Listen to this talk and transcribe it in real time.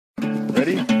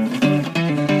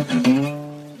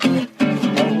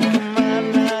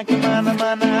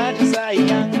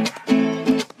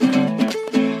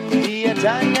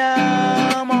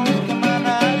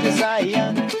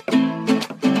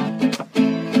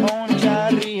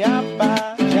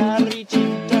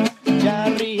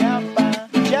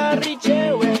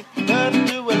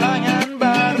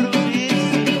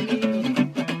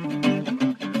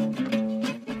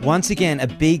Once again, a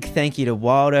big thank you to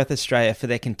Wild Earth Australia for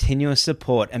their continuous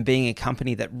support and being a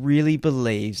company that really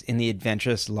believes in the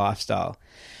adventurous lifestyle.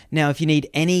 Now, if you need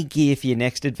any gear for your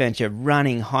next adventure,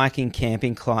 running, hiking,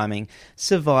 camping, climbing,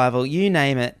 survival, you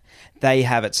name it, they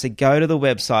have it. So go to the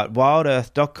website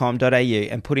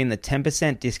wildearth.com.au and put in the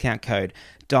 10% discount code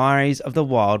Diaries of the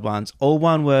Wild Ones, all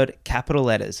one word, capital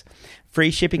letters.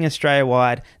 Free shipping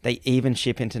Australia-wide. They even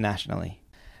ship internationally.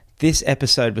 This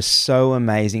episode was so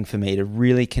amazing for me to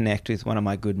really connect with one of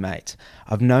my good mates.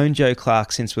 I've known Joe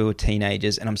Clark since we were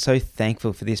teenagers, and I'm so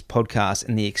thankful for this podcast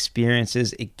and the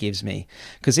experiences it gives me,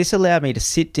 because this allowed me to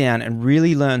sit down and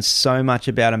really learn so much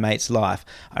about a mate's life.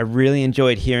 I really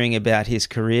enjoyed hearing about his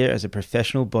career as a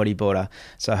professional bodyboarder,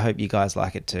 so I hope you guys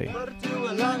like it too.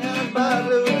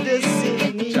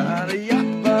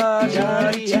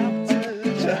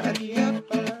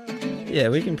 Yeah,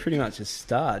 we can pretty much just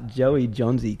start. Joey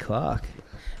Johnsy Clark.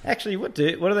 Actually, what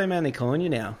are they mainly calling you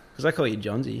now? Because I call you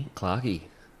Johnsy. Clarky.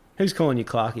 Who's calling you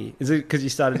Clarky? Is it because you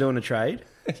started doing a trade?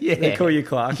 Yeah. They call you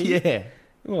Clarky? Yeah.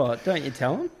 What, don't you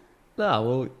tell them?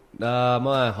 No, well,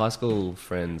 my high school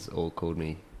friends all called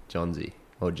me Johnsy,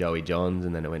 or Joey Johns,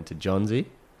 and then it went to Johnsy.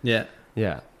 Yeah.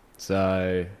 Yeah.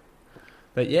 So,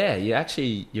 but yeah,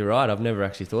 you're right. I've never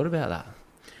actually thought about that.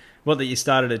 What, that you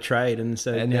started a trade and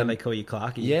so And now then- they call you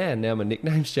Clarky? Yeah, now my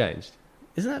nickname's changed.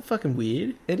 Isn't that fucking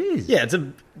weird? It is. Yeah,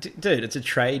 dude, it's a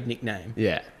trade nickname.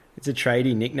 Yeah. It's a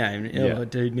tradie nickname. Yeah. Oh,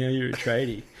 dude, now you're a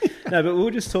tradie. No, but we were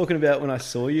just talking about when I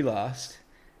saw you last.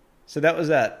 So that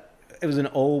was it was an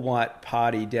all-white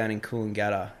party down in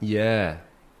Coolangatta. Yeah.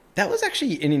 That was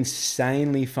actually an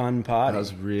insanely fun party. That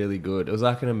was really good. It was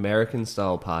like an American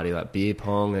style party, like beer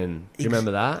pong, and do you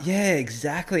remember that? Yeah,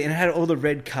 exactly. And it had all the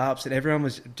red carps and everyone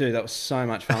was... Dude, that was so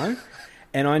much fun.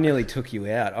 And I nearly took you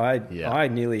out. I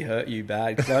nearly hurt you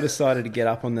bad because I decided to get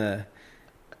up on the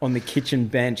kitchen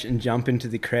bench and jump into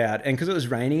the crowd. And because it was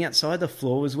raining outside, the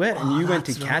floor was wet. And you went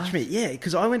to catch me. Yeah,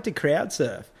 because I went to crowd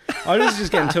surf. I was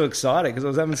just getting too excited because I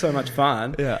was having so much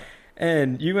fun. Yeah.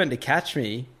 And you went to catch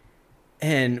me.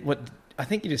 And I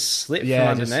think you just slipped from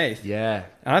underneath. Yeah.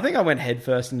 And I think I went head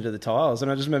first into the tiles.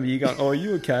 And I just remember you going, "Oh, are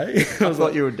you okay?" I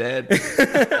thought you were dead.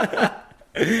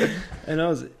 And I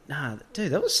was,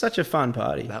 dude, that was such a fun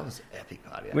party. That was an epic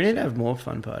party. We need to have more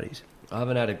fun parties. I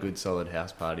haven't had a good solid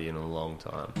house party in a long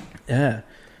time. Yeah.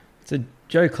 So,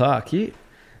 Joe Clark, I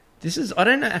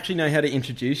don't actually know how to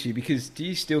introduce you because do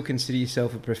you still consider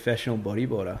yourself a professional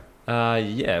bodyboarder?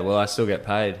 Yeah, well, I still get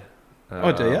paid.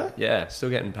 Oh, do you? Yeah, still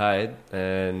getting paid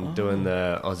and doing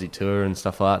the Aussie tour and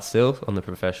stuff like that still on the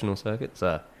professional circuit.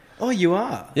 So. Oh, you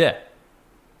are? Yeah.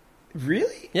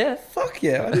 Really? Yeah. Fuck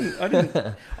yeah. I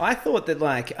didn't. I thought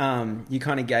that you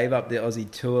kind of gave up the Aussie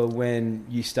tour when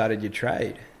you started your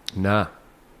trade. Nah.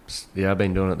 Yeah, I've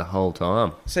been doing it the whole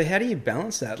time. So how do you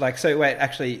balance that?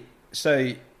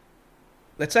 So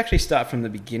let's actually start from the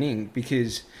beginning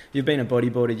because you've been a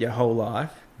bodyboarder your whole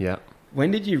life. Yeah. When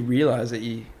did you realise that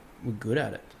you were good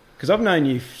at it? Because I've known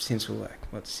you since we're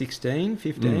 16,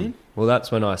 15? Well,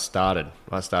 that's when I started.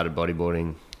 I started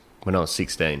bodyboarding when I was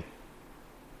 16.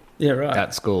 Yeah, right.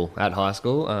 At high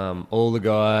school. All the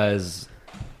guys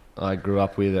I grew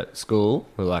up with at school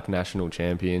were like national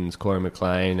champions, Corey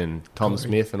McLean and Tom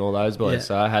Smith and all those boys. Yeah.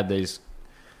 So I had these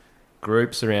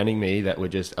groups surrounding me that were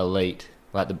just elite,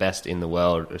 like the best in the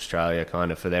world, Australia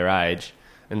kind of for their age.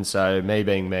 And so me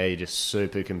being me, just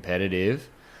super competitive,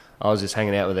 I was just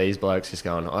hanging out with these blokes just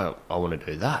going, I want to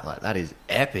do that. Like, that is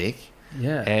epic.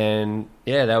 Yeah. And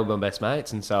yeah, they were my best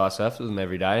mates. And so I surfed with them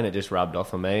every day and it just rubbed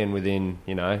off on me. And within,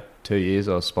 2 years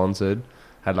I was sponsored,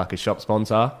 had like a shop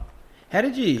sponsor. How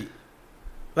did you...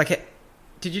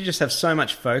 did you just have so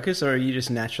much focus or are you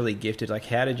just naturally gifted?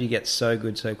 How did you get so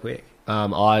good so quick?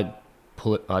 I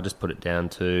just put it down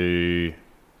to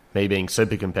me being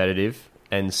super competitive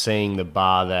and seeing the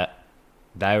bar that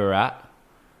they were at,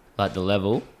 like the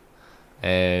level,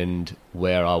 and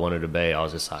where I wanted to be. I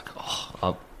was just like,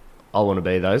 I want to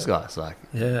be those guys.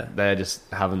 Yeah. They're just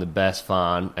having the best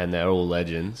fun and they're all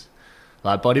legends.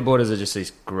 Like, bodyboarders are just this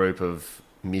group of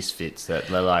misfits that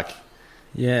they're like...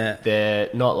 Yeah. They're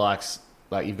not like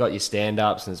you've got your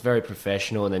stand-ups and it's very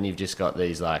professional, and then you've just got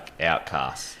these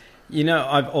outcasts.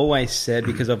 I've always said,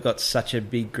 because I've got such a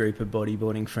big group of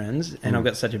bodyboarding friends and I've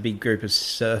got such a big group of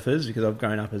surfers because I've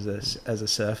grown up as a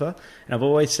surfer, and I've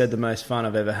always said the most fun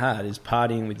I've ever had is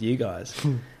partying with you guys.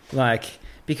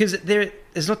 Because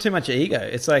there's not too much ego.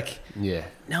 It's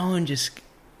no one just...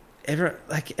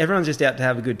 everyone's just out to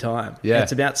have a good time. Yeah. And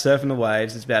it's about surfing the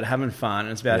waves, it's about having fun,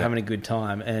 and it's about having a good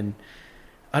time. And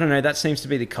I don't know, that seems to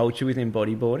be the culture within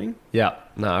bodyboarding. Yeah.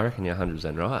 No, I reckon you're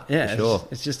 100% right. Yeah, for sure.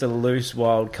 It's just a loose,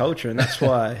 wild culture, and that's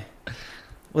why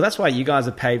Well, that's why you guys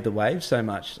have paved the waves so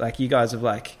much. Like, you guys have,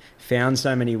 like, found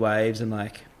so many waves and,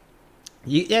 like...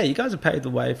 you guys have paved the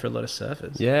way for a lot of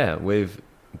surfers. Yeah, we've...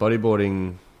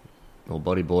 bodyboarders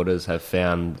have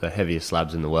found the heaviest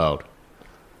slabs in the world.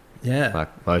 Yeah.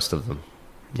 Like, most of them.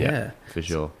 Yeah. For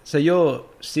sure. So you're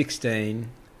 16.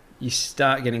 You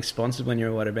start getting sponsored when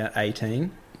you're, about 18?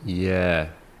 Yeah.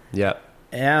 Yep.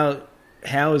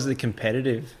 How is the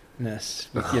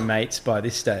competitiveness with your mates by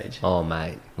this stage? Oh,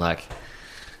 mate. Like...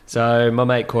 So, my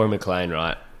mate Corey McLean,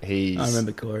 right? I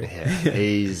remember Corey. Yeah,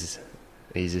 he's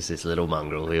just this little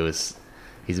mongrel. He's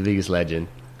the biggest legend.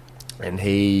 And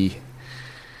he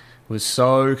was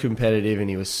so competitive and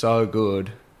he was so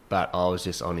good, but I was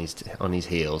just on his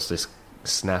heels, just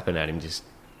snapping at him, just,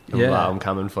 I'm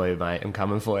coming for you, mate. I'm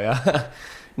coming for you.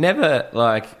 Never,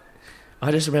 like...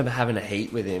 I just remember having a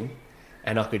heat with him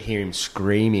and I could hear him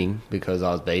screaming because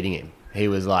I was beating him. He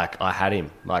was like, I had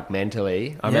him, like,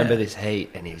 mentally. I remember this heat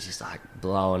and he was just, like,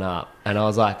 blowing up. And I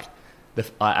was like,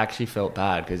 I actually felt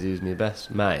bad because he was my best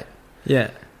mate.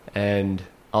 Yeah. And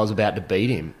I was about to beat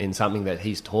him in something that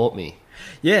he's taught me.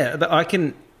 Yeah, I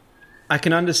can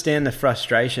understand the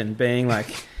frustration being,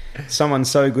 like, someone's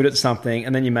so good at something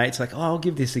and then your mate's like, oh, I'll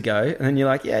give this a go. And then you're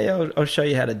like, I'll show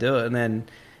you how to do it. And then,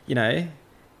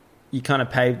 you kind of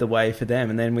paved the way for them.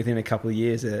 And then within a couple of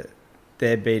years,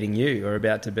 they're beating you or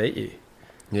about to beat you.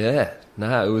 Yeah,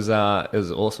 no, it was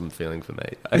an awesome feeling for me.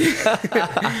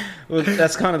 Well,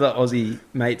 that's kind of the Aussie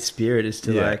mate spirit, is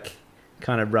to like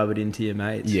kind of rub it into your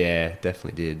mates. Yeah,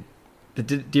 definitely did. But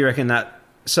do you reckon that?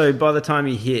 So by the time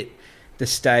you hit the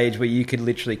stage where you could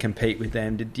literally compete with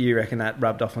them, do you reckon that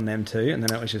rubbed off on them too? And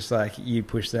then it was just like you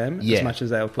push them as much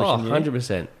as they were pushing you.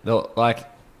 100%. Like,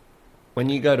 when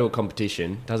you go to a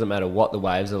competition, doesn't matter what the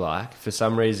waves are like, for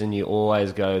some reason you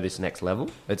always go this next level.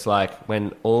 It's like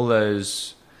when all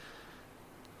those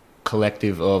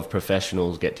collective of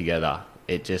professionals get together,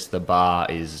 the bar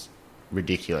is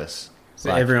ridiculous.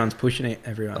 So like, everyone's pushing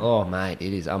everyone. Oh, mate,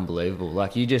 it is unbelievable.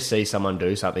 Like, you just see someone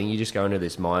do something, you just go into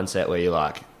this mindset where you're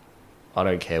like, I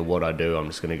don't care what I do, I'm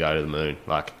just going to go to the moon.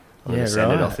 Like, I'm going to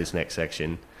send it off this next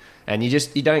section. And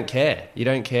you don't care. You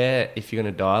don't care if you're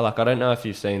going to die. Like, I don't know if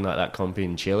you've seen, like, that comp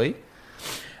in Chile.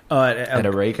 Oh, at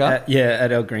Arica?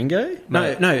 At El Gringo?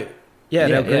 No. Yeah,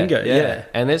 at El Gringo, yeah.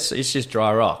 And it's just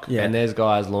dry rock. Yeah. And there's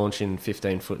guys launching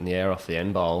 15 foot in the air off the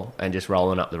end bowl and just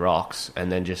rolling up the rocks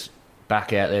and then just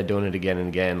back out there doing it again and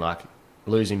again, like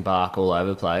losing bark all over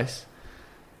the place.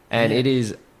 And it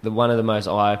is one of the most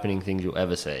eye-opening things you'll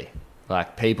ever see.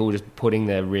 Like, people just putting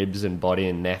their ribs and body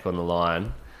and neck on the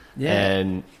line. Yeah.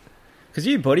 And... because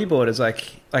you bodyboarders,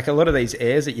 like a lot of these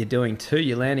airs that you're doing too,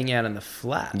 you're landing out in the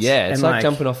flats. Yeah, it's like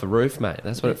jumping off a roof, mate.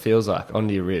 That's what it feels like,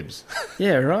 onto your ribs.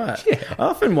 Yeah, right. Yeah. I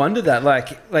often wonder that,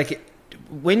 like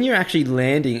when you're actually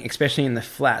landing, especially in the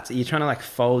flats, are you trying to like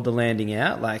fold the landing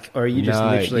out, like, or are you just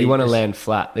literally? You want to land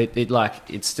flat.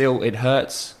 It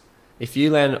hurts if you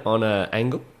land on an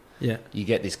angle. Yeah, you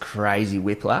get this crazy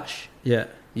whiplash. Yeah,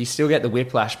 you still get the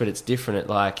whiplash, but it's different.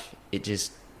 It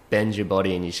just bends your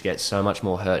body and you just get so much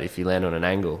more hurt if you land on an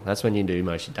angle. That's when you do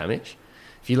most of your damage.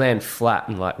 If you land flat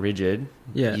and like rigid,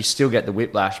 you still get the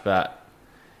whiplash, but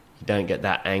you don't get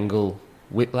that angle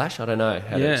whiplash. I don't know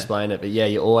how to explain it, but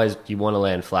you want to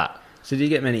land flat. So do you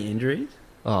get many injuries?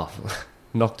 Oh,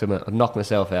 knocked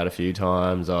myself out a few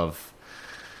times. I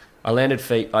landed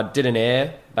feet. I did an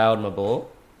air, bailed my board.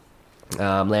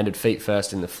 Landed feet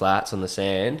first in the flats on the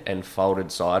sand and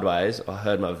folded sideways. I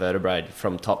heard my vertebrae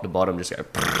from top to bottom just go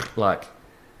like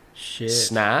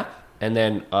snap, and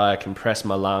then I compressed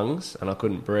my lungs and I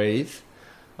couldn't breathe,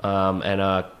 and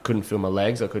I couldn't feel my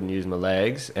legs. I couldn't use my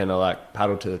legs, and I like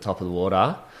paddled to the top of the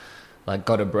water, like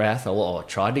got a breath. I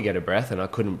tried to get a breath and I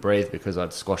couldn't breathe because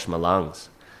I'd squashed my lungs.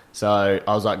 So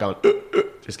I was like going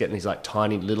just getting these like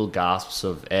tiny little gasps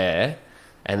of air.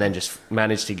 And then just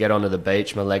managed to get onto the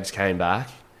beach. My legs came back,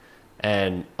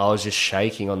 and I was just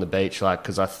shaking on the beach, like,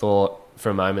 because I thought for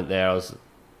a moment there I was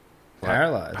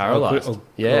like, paralyzed.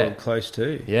 Or close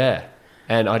to. Yeah,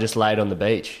 and I just laid on the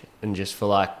beach and just for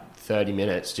like 30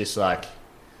 minutes, just like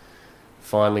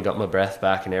finally got my breath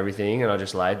back and everything, and I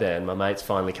just laid there. And my mates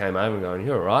finally came over and going,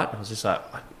 "You all right?" I was just like,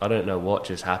 I don't know what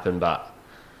just happened, but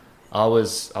I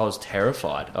was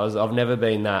terrified. I've never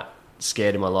been that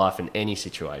scared in my life in any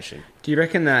situation. Do you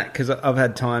reckon that, because I've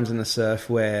had times in the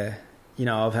surf where,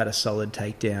 I've had a solid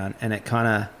takedown and it kind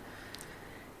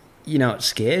of, it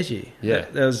scares you. Yeah.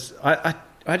 There was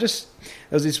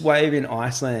this wave in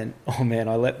Iceland. Oh man,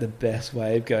 I let the best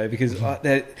wave go because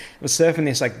I was surfing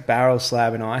this like barrel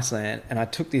slab in Iceland, and I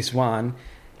took this one,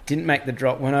 didn't make the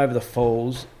drop, went over the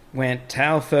falls, went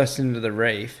tail first into the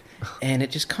reef, and it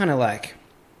just kind of like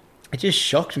it just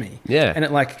shocked me. Yeah. And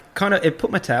it like kind of, it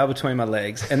put my tail between my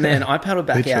legs. And then I paddled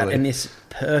back out Literally. and this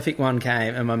perfect one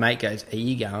came and my mate goes, are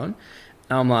you going?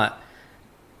 And I'm like,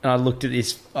 and I looked at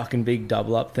this fucking big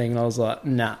double up thing and I was like,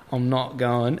 nah, I'm not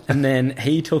going. And then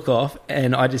he took off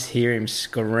and I just hear him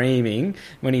screaming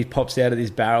when he pops out of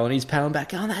this barrel and he's paddling back,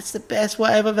 going, that's the best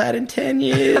wave I've had in 10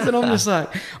 years. And I'm just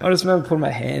like, I just remember putting my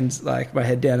hands, like my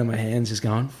head down in my hands, just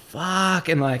going, fuck.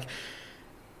 And like,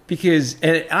 because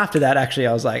and after that, actually,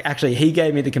 I was like, actually, he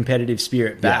gave me the competitive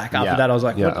spirit back. After that, I was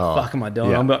like, what the fuck am I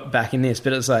doing? I'm not back in this.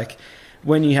 But it's like,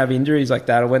 when you have injuries like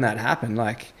that or when that happened,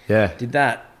 like, did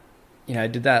that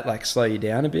like slow you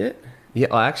down a bit? Yeah,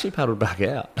 I actually paddled back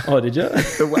out. Oh, did you?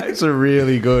 The waves were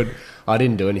really good. I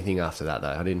didn't do anything after that, though.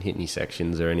 I didn't hit any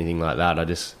sections or anything like that. I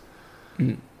just...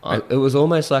 it was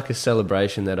almost like a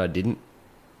celebration that I didn't,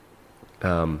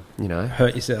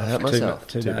 hurt yourself. Hurt myself.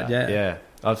 Too bad. Yeah.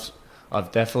 I've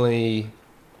definitely,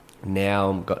 now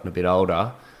I'm gotten a bit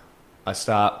older,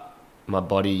 my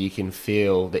body, you can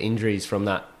feel the injuries from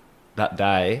that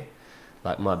day,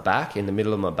 like my back, in the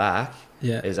middle of my back,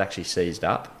 is actually seized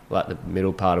up, like the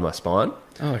middle part of my spine.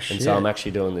 Oh, shit. And so I'm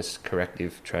actually doing this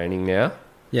corrective training now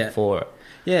for it.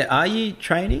 Yeah, are you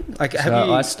training? Like,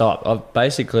 I stopped. I've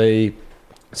basically,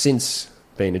 since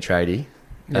being a tradie,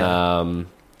 I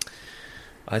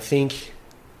think,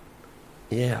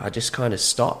 I just kind of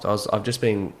stopped. I've just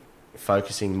been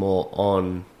focusing more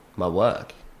on my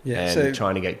work and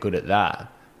trying to get good at that.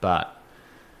 But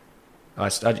it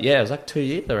was like 2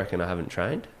 years, I reckon, I haven't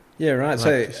trained. Yeah, right.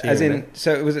 So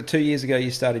was it 2 years ago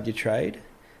you started your trade?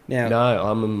 Now, no,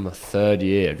 I'm in my third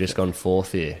year. I've just gone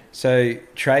fourth year. So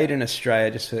trade in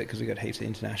Australia, just because we've got heaps of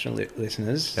international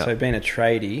listeners. Yep. So being a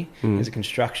tradie as a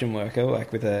construction worker,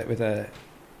 like with a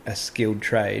skilled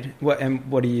trade. What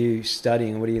are you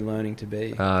studying? What are you learning to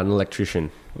be? An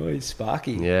electrician. Oh,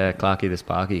 Sparky. Yeah, Clarky the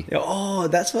Sparky. Oh,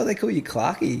 that's why they call you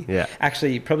Clarky. Yeah.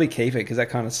 Actually, probably keep it because that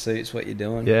kind of suits what you're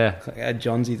doing. Yeah.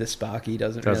 Johnsy the Sparky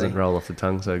doesn't roll off the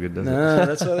tongue so good, does it? No,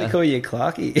 that's why they call you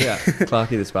Clarky. Yeah,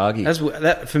 Clarky the Sparky.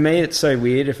 For me, it's so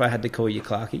weird if I had to call you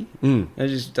Clarky. It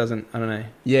just doesn't, I don't know.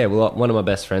 Yeah, well, one of my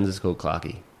best friends is called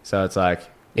Clarky. So it's like,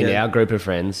 in our group of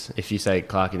friends, if you say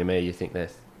Clarky to me, you think they're...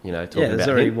 talking about there's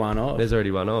already one of. There's already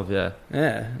one of, yeah.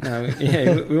 Yeah, no,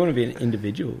 we want to be an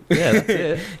individual. Yeah, that's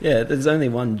it. Yeah, there's only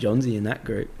one Johnsy in that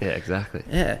group. Yeah, exactly.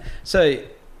 Yeah. So,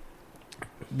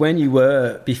 when you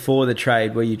were, before the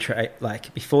trade,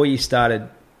 before you started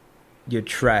your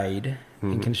trade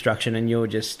in construction and were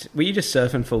you just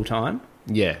surfing full time?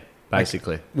 Yeah,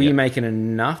 basically. Were you making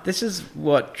enough? This is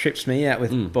what trips me out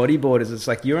with bodyboarders. It's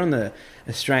like you're on the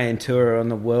Australian tour or on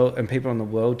the world, and people on the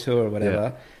world tour or whatever.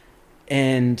 Yeah.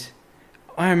 And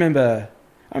I remember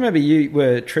you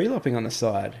were tree lopping on the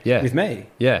side with me.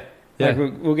 Yeah. Like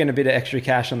we're getting a bit of extra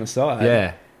cash on the side.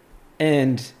 Yeah.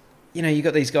 And, you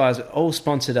got these guys all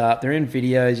sponsored up. They're in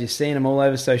videos. You're seeing them all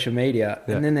over social media.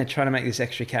 Yeah. And then they're trying to make this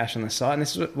extra cash on the side. And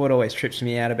this is what always trips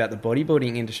me out about the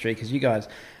bodyboarding industry, because you guys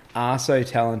are so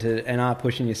talented and are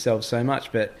pushing yourselves so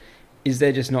much. But is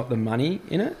there just not the money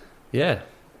in it? Yeah,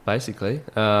 basically.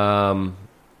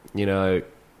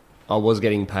 I was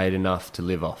getting paid enough to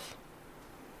live off.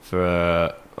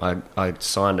 I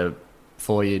signed a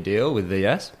 4-year deal with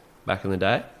VS back in the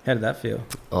day. How did that feel?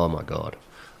 Oh my God.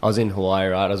 I was in Hawaii,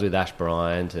 right? I was with Ash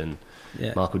Bryant and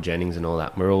Michael Jennings and all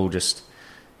that. We're all just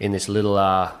in this little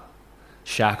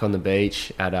shack on the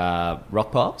beach at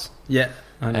Rock Piles. Yeah.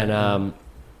 I know. And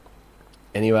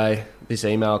anyway, this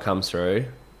email comes through.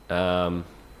 It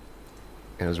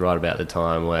was right about the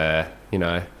time where,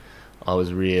 I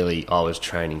was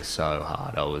training so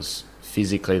hard. I was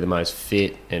physically the most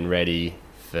fit and ready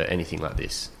for anything like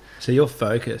this. So you're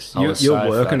focused. You're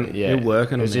working. Focused, yeah. You're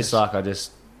working on this. It was just like I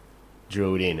just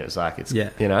drew it in. It was like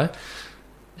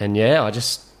And I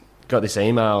just got this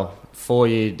email,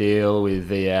 4-year deal with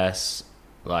VS,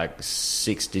 like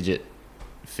 6-digit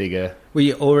figure. Were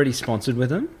you already sponsored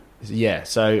with them? Yeah.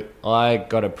 So I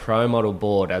got a pro model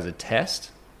board as a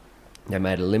test. They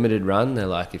made a limited run. They're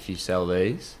like, if you sell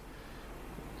these,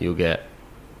 you'll get,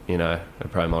 a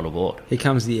pro model board. Here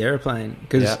comes the aeroplane.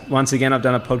 Because once again, I've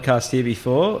done a podcast here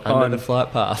before. Under the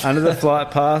flight path. Under the flight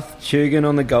path, Tugun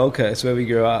on the Gold Coast, where we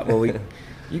grew up. Well,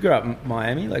 you grew up in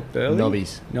Miami, like Burleigh?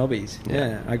 Nobbies.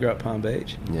 Yeah. I grew up Palm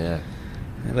Beach. Yeah.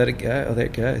 Let it go. Oh, there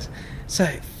it goes. So,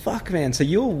 fuck, man. So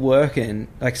you're working,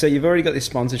 so you've already got this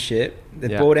sponsorship.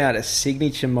 They've bought out a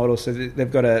signature model. So they've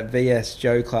got a VS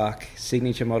Joe Clark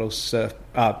signature model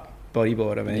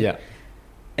bodyboard, I mean. Yeah.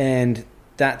 And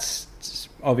that's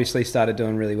obviously started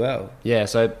doing really well. Yeah,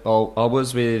 so I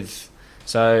was with...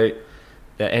 So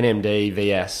the NMD,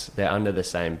 VS, they're under the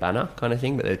same banner kind of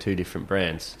thing, but they're two different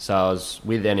brands. So I was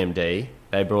with NMD.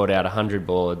 They brought out 100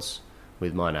 boards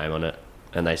with my name on it,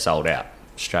 and they sold out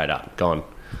straight up, gone.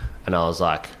 And I was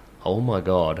like, oh my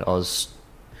God, Are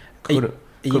you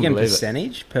getting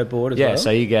percentage per board as well? Yeah, so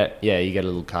you get a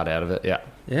little cut out of it, yeah.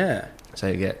 Yeah. So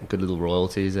you get good little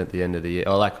royalties at the end of the year.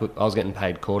 I was getting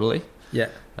paid quarterly. Yeah.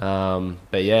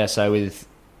 But yeah, so with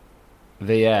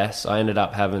VS, I ended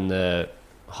up having one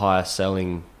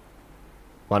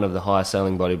of the highest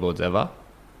selling bodyboards ever.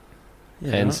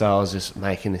 Yeah, and so I was just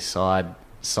making this side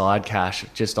cash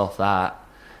just off that,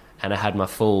 and I had my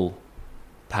full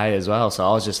pay as well. So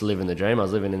I was just living the dream. I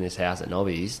was living in this house at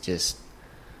Nobby's.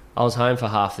 I was home for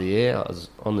half the year. I was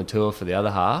on the tour for the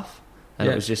other half, and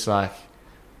it was just like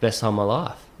best time of my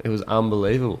life. It was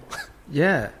unbelievable.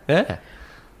 Yeah. Yeah.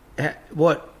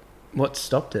 What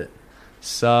stopped it?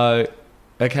 So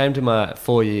I came to my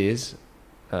 4 years,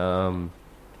 end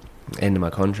of my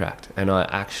contract, and I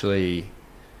actually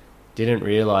didn't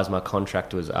realise my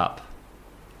contract was up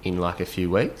in like a few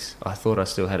weeks. I thought I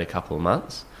still had a couple of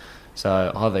months.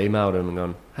 So I've emailed them and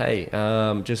gone, hey,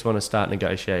 just want to start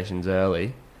negotiations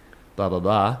early, blah, blah,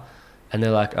 blah. And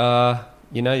they're like,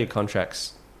 your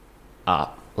contract's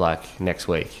up like next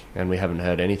week, and we haven't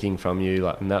heard anything from you.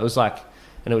 And it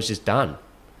was just done.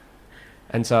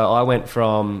 And so I went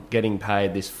from getting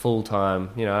paid this full-time,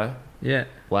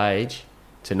 wage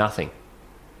to nothing.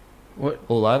 What?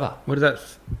 All over. What did that?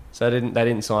 So they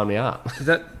didn't sign me up.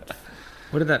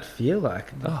 What did that feel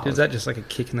like? Was that just like a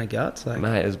kick in the guts? Like,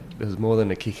 mate, it was more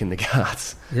than a kick in the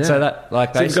guts. Yeah.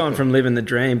 So you've gone from living the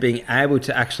dream, being able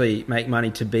to actually make money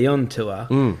to be on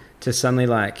tour, to suddenly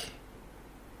like,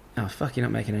 oh fuck, you're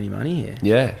not making any money here.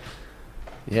 Yeah.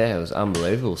 Yeah, it was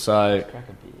unbelievable. So crack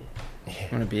a beer.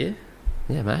 Yeah. Want a beer?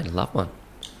 Yeah, mate, I love one.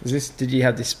 Did you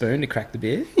have this spoon to crack the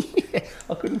beer? Yeah,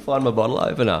 I couldn't find my bottle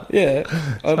opener. Yeah.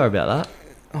 Sorry about that.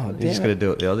 Oh, you just got to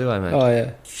do it the other way, mate. Oh,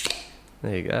 yeah.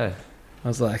 There you go. I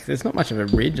was like, there's not much of a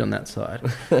ridge on that side.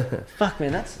 Fuck,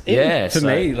 man, that's...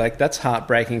 me, like, that's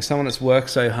heartbreaking. Someone that's worked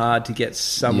so hard to get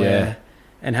somewhere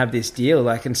and have this deal,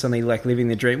 like, and suddenly, like, living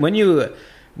the dream. When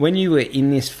you were in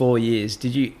this 4 years,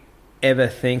 did you ever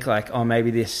think, like, oh,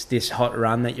 maybe this hot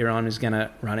run that you're on is going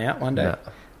to run out one day? No,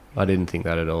 I didn't think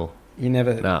that at all. You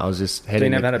never... No, I was just heading... So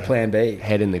you never had a plan B?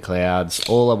 Head in the clouds.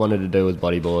 All I wanted to do was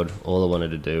bodyboard. All I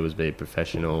wanted to do was be a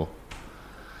professional.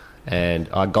 And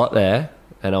I got there,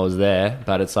 and I was there,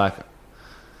 but it's like...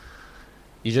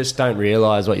 You just don't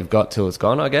realise what you've got till it's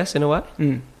gone, I guess, in a way.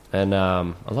 Mm. And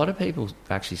a lot of people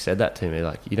actually said that to me,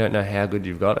 like, you don't know how good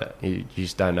you've got it. You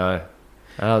just don't know.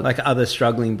 Like other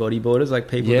struggling bodyboarders, like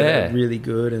people that are really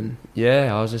good. And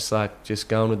yeah, I was just like, just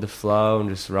going with the flow and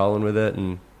just rolling with it.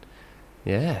 And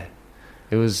yeah,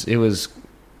 it was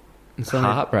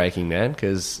heartbreaking, man,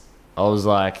 because I was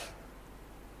like,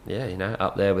 yeah,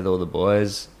 up there with all the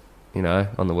boys,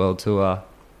 on the world tour.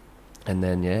 And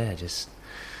then, just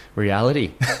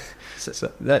reality.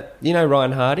 so that,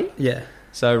 Ryan Hardy? Yeah.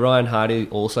 So Ryan Hardy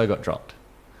also got dropped.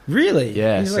 Really?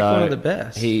 Yeah. He's like one of the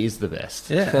best. He is the best.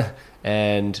 Yeah.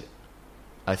 And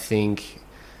I think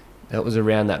that was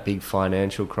around that big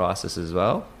financial crisis as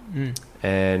well. Mm.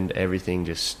 And everything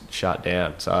just shut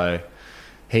down. So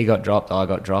he got dropped, I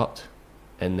got dropped.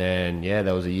 And then,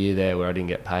 there was a year there where I didn't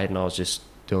get paid, and I was just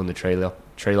doing the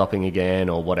tree lopping again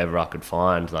or whatever I could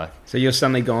find. So you're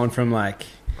suddenly gone from like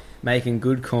making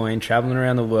good coin, traveling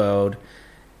around the world,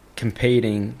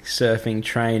 competing, surfing,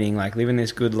 training, like living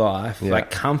this good life,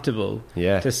 like comfortable,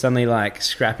 to suddenly like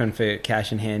scrapping for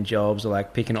cash in hand jobs or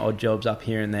like picking odd jobs up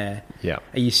here and there. Yeah.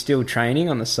 Are you still training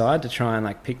on the side to try and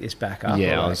like pick this back up?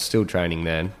 Yeah, I was still training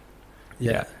then.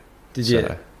 Yeah. Did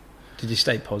you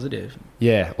stay positive?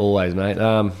 Yeah, always, mate.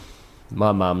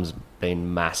 My mum's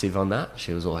been massive on that.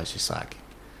 She was always just like,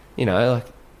 like,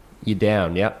 you're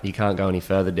down. Yep, you can't go any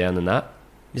further down than that.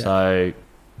 Yeah. So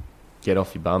get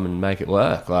off your bum and make it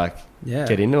work. Like,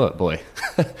 get into it, boy.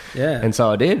 Yeah. And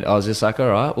so I did. I was just like, all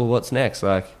right, well, what's next?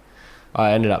 Like,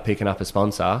 I ended up picking up a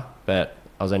sponsor, but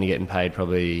I was only getting paid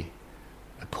probably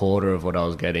a quarter of what I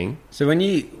was getting. So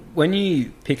when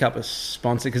you pick up a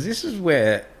sponsor, because this is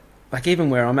where, like, even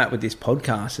where I'm at with this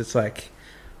podcast, it's like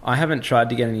I haven't tried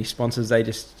to get any sponsors. They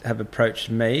just have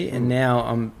approached me, and now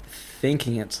I'm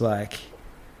thinking it's like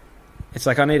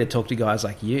I need to talk to guys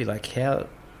like you. Like, how...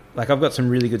 Like, I've got some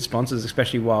really good sponsors,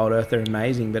 especially Wild Earth. They're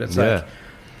amazing, but it's like...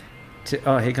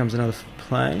 here comes another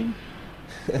plane.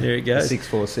 There it goes.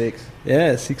 646.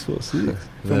 Yeah, 646.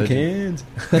 From Cairns.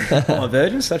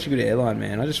 Virgin's such a good airline,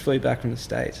 man. I just flew back from the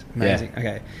States. Amazing. Yeah.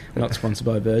 Okay, I'm not sponsored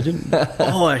by Virgin.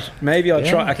 Maybe I'll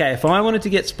try. Okay, if I wanted to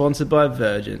get sponsored by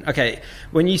Virgin... Okay,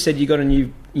 when you said you got a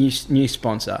new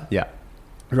sponsor... Yeah.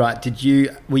 Right.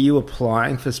 Were you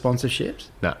applying for sponsorships?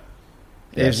 No.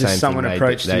 It was just same someone thing,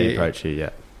 approached you. They approach you, yeah.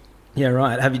 Yeah,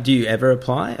 right. Do you ever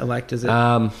apply? Or like, does it?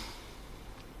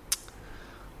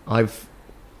 I've,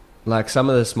 like, some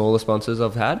of the smaller sponsors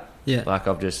I've had, Yeah. like,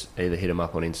 I've just either hit them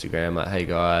up on Instagram, like, hey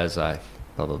guys, like,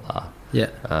 blah, blah, blah. Yeah.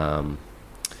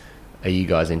 Are you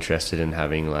guys interested in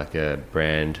having like a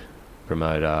brand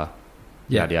promoter?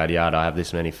 Yeah. Yada, yada, yada. I have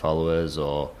this many followers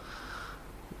or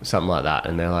something like that.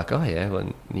 And they're like, oh yeah,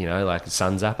 well, you know, like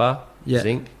Sun Zapper, Yeah.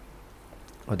 Zinc.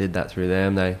 I did that through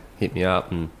them. They hit me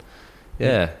up and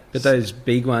yeah. But those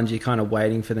big ones, you're kind of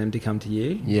waiting for them to come to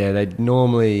you? Yeah, they've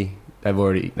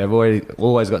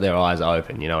always got their eyes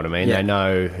open, you know what I mean? Yeah. They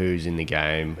know who's in the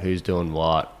game, who's doing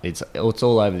what. It's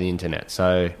all over the internet.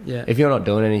 So Yeah. if you're not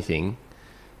doing anything,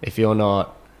 if you're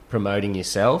not promoting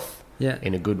yourself Yeah.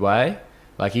 in a good way,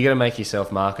 like, you got to make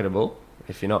yourself marketable.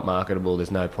 If you're not marketable,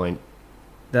 there's no point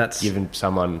That's giving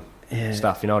someone yeah.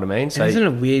 stuff, you know what I mean? And So, isn't it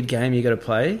a weird game you got to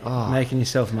play? Oh. Making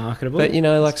yourself marketable? but you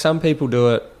know, like, some people do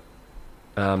it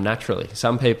naturally.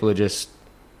 Some people are just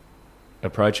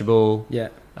approachable, yeah.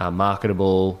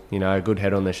 marketable, you know, good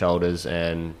head on their shoulders,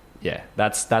 and yeah,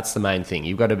 that's the main thing.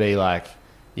 You've got to be like,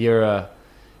 you're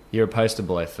a poster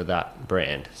boy for that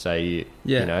brand. So you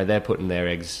know, they're putting their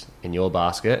eggs in your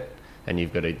basket, and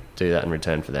you've got to do that in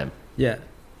return for them. Yeah.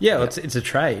 Yeah, well, it's a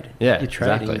trade. Yeah, You're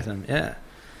trading exactly. with them. Yeah.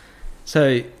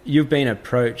 So you've been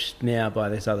approached now by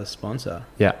this other sponsor,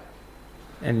 Yeah,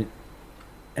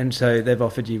 and so they've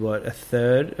offered you what,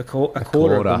 a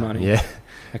quarter of the money. Yeah,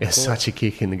 A it's quarter. such a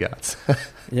kick in the guts.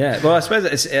 Yeah. Well, I suppose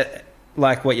it's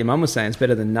like what your mum was saying. It's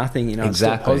better than nothing. You know, It's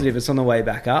Exactly. still positive. It's on the way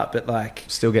back up, but like,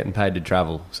 Still getting paid to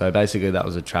travel. So basically, that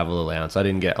was a travel allowance. I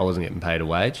wasn't getting paid a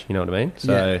wage. You know what I mean?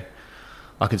 So Yeah.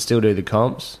 I could still do the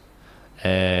comps,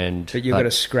 and but you've got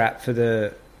to scrap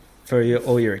for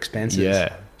all your expenses.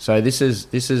 yeah. So this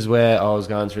is where I was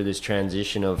going through this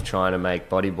transition of trying to make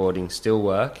bodyboarding still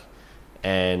work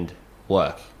and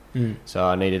work. Mm. So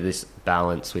I needed this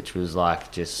balance, which was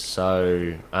like just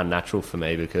so unnatural for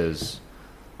me, because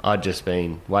I'd just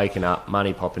been waking up,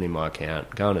 money popping in my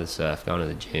account, going to the surf, going to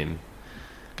the gym,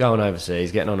 going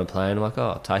overseas, getting on a plane. I'm like,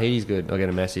 oh, Tahiti's good. I get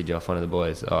a message off one of the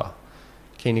boys. Oh,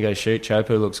 keen to go shoot.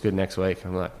 Chopu looks good next week.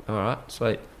 I'm like, all right,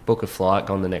 sweet. Book a flight,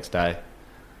 gone the next day.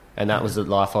 And that was the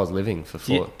life I was living for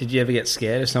 4. Did you ever get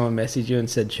scared if someone messaged you and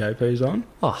said Chopu's on?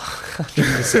 Oh,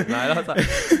 100%, mate. I was like,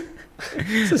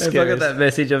 it's the If I got scariest. that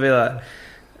message, I'd be like,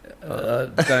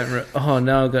 oh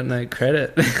no, I've got no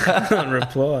credit. Can't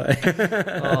reply.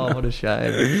 Oh, what a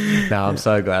shame. No, I'm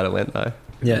so glad it went though.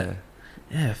 Yeah.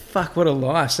 Yeah, fuck, what a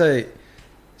life. So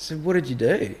what did you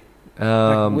do?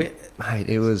 Mate,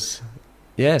 it was,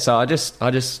 yeah. So I just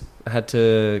had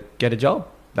to get a job.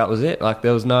 That was it. Like,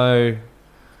 there was no,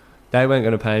 they weren't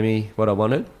going to pay me what I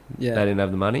wanted. Yeah. They didn't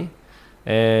have the money,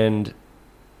 and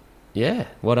yeah,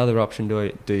 what other option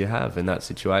do you have in that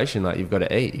situation? Like, you've got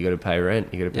to eat, you got to pay rent,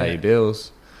 you got to pay Yeah. your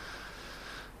bills,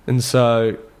 and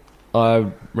so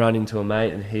I ran into a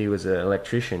mate, and he was an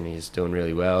electrician. He's doing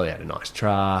really well. He had a nice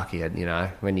truck. He had, you know,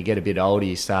 when you get a bit older,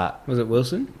 you start. Was it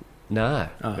Wilson? No,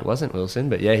 Oh. it wasn't Wilson,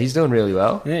 but yeah, he's doing really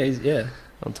well. Yeah, yeah.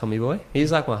 I'm Tommy Boy.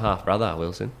 He's like my half brother,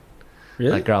 Wilson.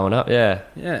 Really? Like, growing up, yeah.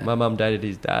 Yeah. My mum dated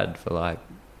his dad for like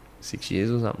 6 years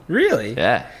or something. Really?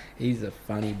 Yeah. He's a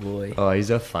funny boy. Oh,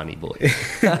 he's a funny boy.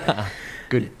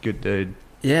 Good dude.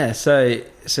 Yeah, so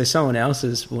someone else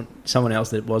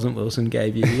that wasn't Wilson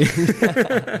gave you.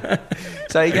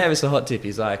 So he gave us a hot tip.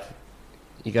 He's like,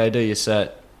 you go do your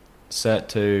cert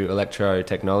 2 electro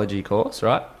technology course,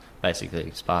 right?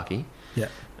 Basically, Sparky. Yeah.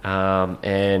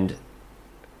 And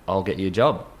I'll get you a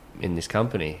job in this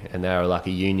company. And they're like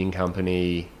a union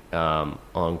company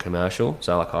on commercial,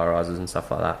 so like high rises and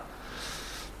stuff like that.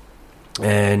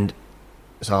 And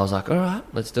so I was like, all right,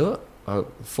 let's do it.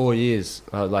 4 years.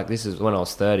 Like, this is when I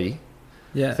was 30.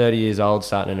 Yeah. 30 years old,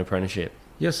 starting an apprenticeship.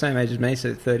 You're the same age as me,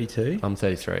 so 32. I'm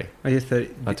 33. Oh, you're 30.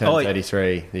 I turned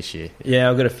 33 this year. Yeah,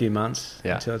 I've got a few months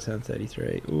Yeah. until I turn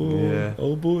 33. Ooh, Yeah.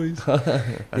 old boys. Oh,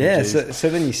 Yeah, geez. so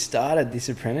then you started this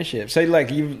apprenticeship. So,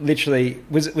 like, you literally...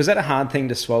 Was that a hard thing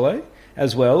to swallow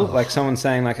as well? Like, someone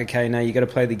saying, like, okay, no, you got to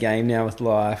play the game now with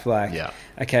life. Like, Yeah.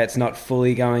 okay, it's not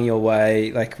fully going your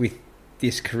way, like, with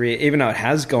this career, even though it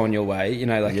has gone your way, you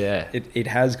know, like, Yeah. it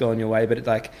has gone your way, but it,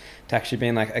 like, to actually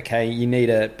being like, okay, you need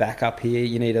a backup here,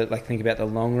 you need to, like, think about the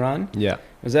long run. Yeah.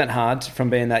 Was that hard from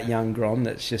being that young Grom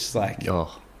that's just like...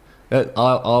 Oh,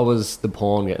 I was the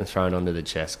pawn getting thrown onto the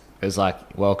chest. It was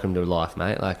like, welcome to life,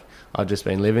 mate. Like, I've just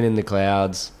been living in the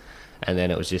clouds, and then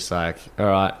it was just like, all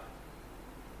right,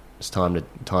 it's time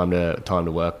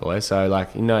to work, boys. So,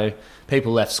 like, you know,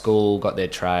 people left school, got their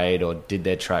trade, or did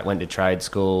their trade, went to trade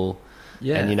school,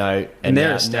 Yeah. And, you know, And they're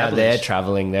now established. they're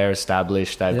traveling, they're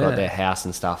established, they've Yeah. got their house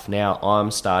and stuff. Now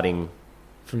I'm starting,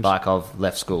 From like I've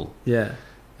left school. yeah,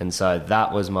 And so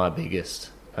that was my biggest,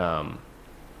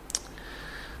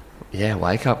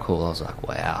 wake up call. I was like,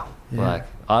 wow. Yeah. Like,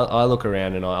 I look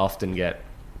around and I often get,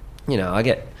 you know, I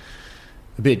get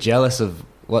a bit jealous of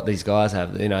what these guys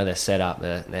have. You know, they're set up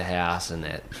their house and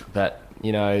that. But,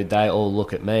 you know, they all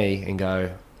look at me and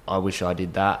go, I wish I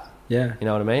did that. yeah. You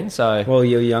know what I mean? So, Well,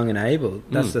 you're young and able.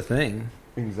 That's Mm. the thing.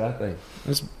 exactly.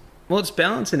 It's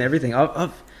balance and everything.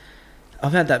 I've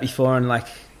had that before, and like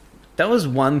that was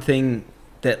one thing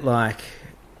that like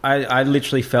I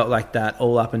literally felt like that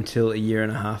all up until a year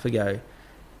and a half ago,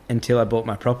 until I bought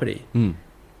my property. Mm.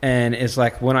 And it's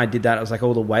like when I did that, it was like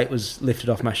all the weight was lifted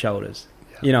off my shoulders.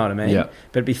 You know what I mean? Yeah.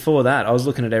 But before that, I was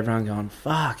looking at everyone going,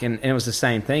 fuck. And it was the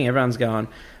same thing. Everyone's going,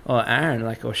 oh, Aaron,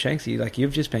 like, or Shanksy, like,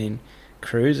 you've just been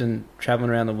cruising, traveling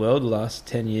around the world the last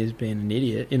 10 years being an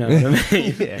idiot. You know what I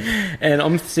mean? Yeah. And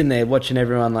I'm sitting there watching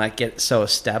everyone, like, get so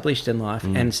established in life.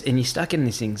 Mm. And you're stuck in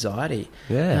this anxiety.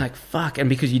 Yeah. You're like, fuck. And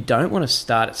because you don't want to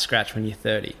start at scratch when you're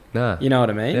 30. No. You know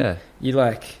what I mean? Yeah. You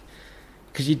like,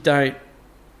 because you don't,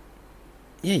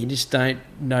 yeah, you just don't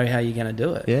know how you're going to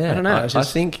do it. Yeah. I don't know. I It's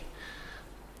just, think,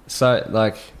 so,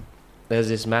 like, there's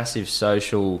this massive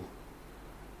social,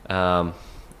 I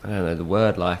don't know the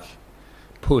word, like,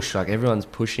 push. Like, everyone's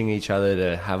pushing each other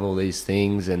to have all these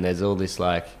things, and there's all this,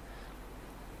 like,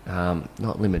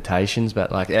 not limitations,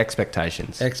 but, like,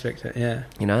 expectations. yeah.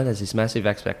 You know, there's this massive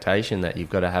expectation that you've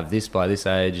got to have this by this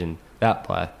age and that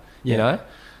by, you Yeah. know?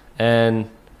 And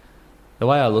the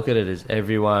way I look at it is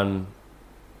everyone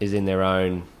is on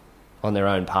their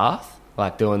own path,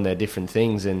 like doing their different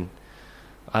things. And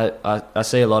I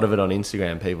see a lot of it on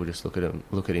Instagram. People just look at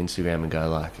Instagram and go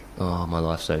like, oh, my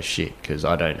life's so shit because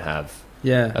I don't have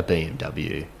Yeah. a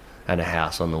BMW and a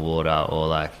house on the water, or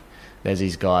like there's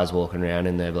these guys walking around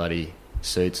in their bloody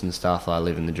suits and stuff. I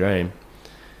live in the dream.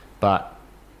 But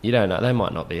you don't know, they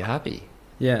might not be happy.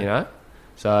 Yeah. You know?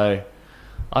 So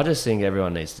I just think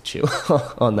everyone needs to chill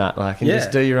on that, like, and Yeah.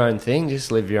 just do your own thing,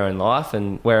 just live your own life,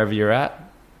 and wherever you're at,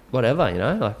 whatever, you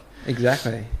know, like.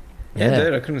 Exactly. Yeah, Yeah.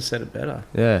 dude, I couldn't have said it better.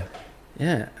 Yeah.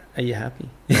 Yeah. Are you happy?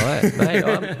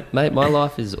 Right, mate, my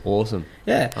life is awesome.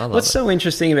 Yeah. I love What's it. so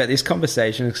interesting about this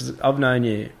conversation is because I've known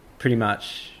you pretty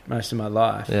much most of my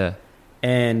life. Yeah.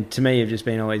 And to me, you've just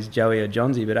been always Joey or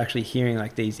Johnsy, but actually hearing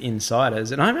like these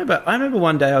insiders. And I remember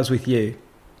one day I was with you,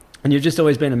 and you've just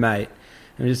always been a mate,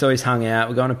 and we just always hung out.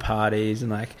 We're going to parties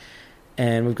and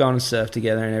we've gone and surfed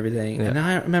together and everything. Yeah. And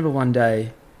I remember one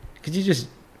day, because you're just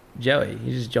Joey,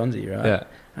 you're just Johnsy, right? Yeah.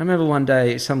 I remember one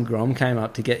day some Grom came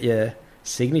up to get your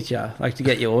signature, like to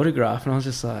get your autograph, and I was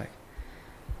just like,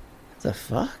 what the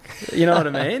fuck? You know what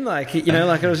I mean? Like, you know,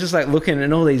 like I was just like looking,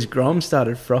 and all these Groms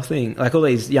started frothing, like all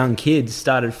these young kids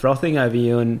started frothing over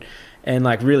you and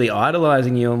like really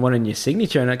idolizing you and wanting your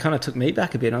signature, and it kind of took me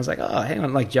back a bit. And I was like, oh, hang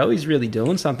on, like Joey's really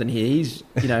doing something here. He's,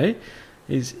 you know,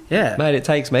 yeah. Mate, it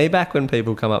takes me back when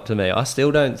people come up to me. I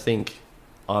still don't think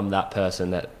I'm that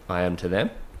person that I am to them.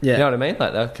 Yeah. You know what I mean?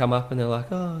 Like, they'll come up and they're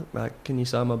like, oh, like, can you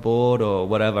sign my board or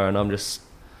whatever? And I'm just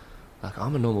like,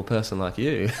 I'm a normal person like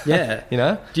you. Yeah. You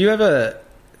know? Do you ever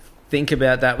think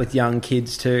about that with young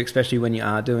kids too, especially when you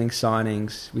are doing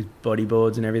signings with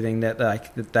bodyboards and everything, that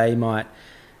like that they might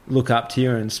look up to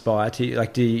you and inspire to you?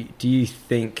 Like, do you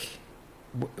think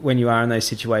when you are in those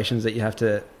situations that you have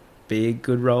to be a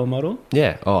good role model?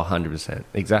 Yeah. Oh, 100%.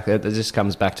 Exactly. It just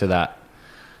comes back to that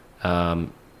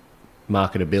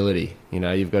marketability. You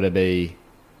know, you've got to be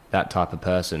that type of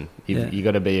person. You've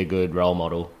got to be a good role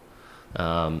model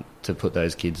to put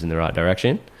those kids in the right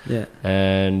direction. Yeah.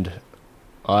 And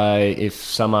if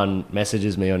someone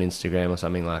messages me on Instagram or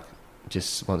something, like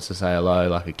just wants to say hello,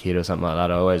 like a kid or something like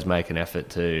that, I always make an effort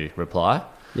to reply.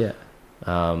 Yeah.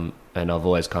 And I've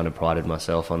always kind of prided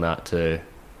myself on that to,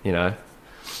 you know.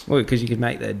 Well, because you could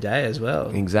make their day as well.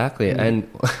 Exactly. Yeah. And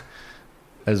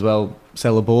as well,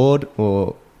 sell a board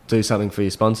or do something for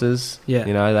your sponsors. Yeah.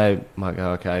 You know, they might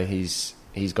go, okay, he's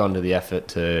gone to the effort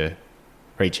to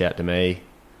reach out to me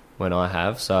when I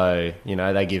have. So, you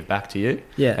know, they give back to you.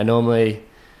 Yeah. And normally,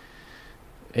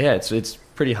 yeah, it's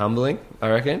pretty humbling, I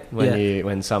reckon,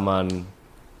 when someone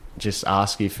just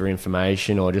asks you for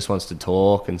information or just wants to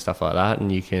talk and stuff like that,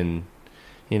 and you can,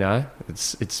 you know,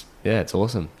 it's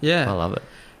awesome. Yeah. I love it.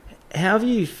 How have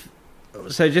you...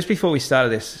 So just before we started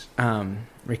this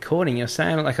recording, you're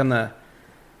saying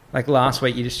like last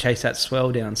week you just chased that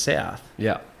swell down south.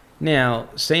 Yeah. Now,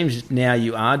 seems now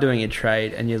you are doing a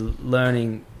trade and you're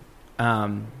learning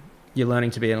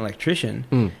to be an electrician.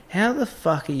 Mm. How the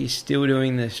fuck are you still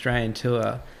doing the Australian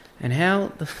tour And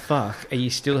how the fuck are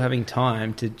you still having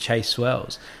time to chase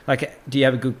swells? Like, do you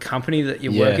have a good company that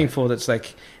you're working for that's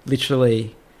like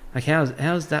literally, like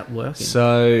how's that working?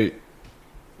 So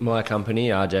my company,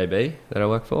 RJB, that I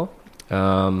work for,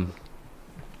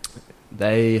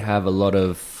 they have a lot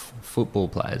of football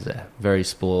players there, very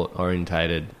sport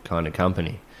orientated kind of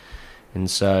company. And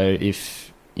so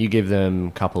if you give them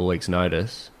a couple of weeks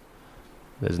notice,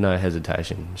 there's no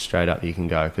hesitation. Straight up you can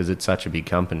go, because it's such a big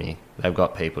company. They've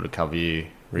got people to cover you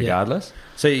regardless.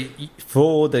 So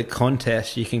for the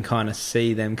contest, you can kind of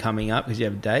see them coming up because you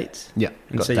have dates. Yeah.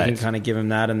 And so you can kind of give them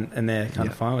that and they're kind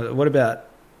of fine with it. What about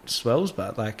swells,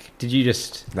 but like, did you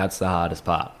just... That's the hardest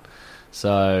part.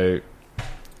 So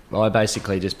I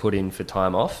basically just put in for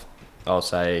time off. I'll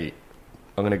say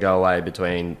I'm going to go away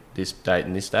between this date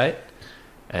and this date,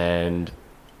 and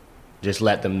just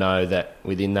let them know that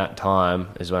within that time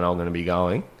is when I'm going to be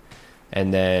going.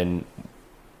 And then,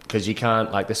 because you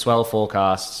can't, like the swell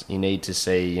forecasts, you need to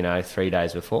see, 3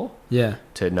 days before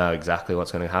to know exactly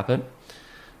what's going to happen.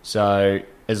 So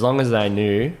as long as they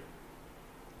knew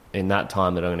in that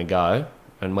time that I'm going to go,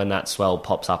 and when that swell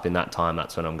pops up in that time,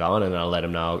 that's when I'm going, and I'll let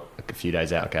them know a few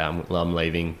days out, okay, I'm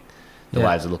leaving, the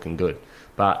waves are looking good.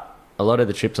 But a lot of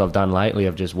the trips I've done lately,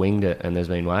 I've just winged it and there's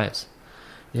been waves.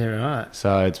 Yeah, right.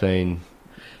 So it's been,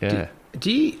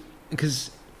 Do you,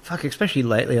 because, fuck, especially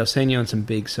lately, I've seen you on some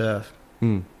big surf.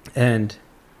 And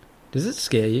does it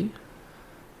scare you?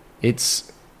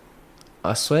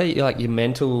 I swear, your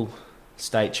mental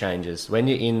state changes. When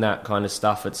you're in that kind of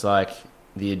stuff, it's like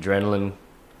the adrenaline.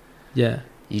 Yeah.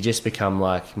 You just become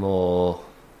like more,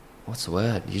 what's the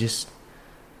word?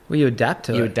 Well, you adapt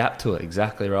to it. You adapt to it,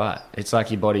 exactly right. It's like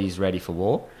your body's ready for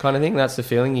war kind of thing. That's the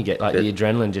feeling you get. Like the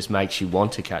adrenaline just makes you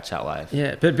want to catch that wave.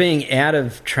 Yeah, but being out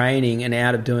of training and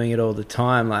out of doing it all the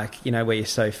time, like, where you're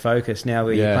so focused, now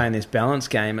where you're playing this balance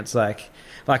game, it's like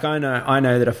I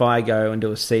know that if I go and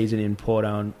do a season in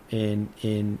Porto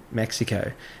in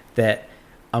Mexico, that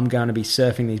I'm going to be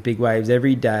surfing these big waves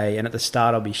every day, and at the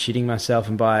start I'll be shitting myself,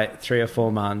 and by 3 or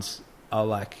 4 months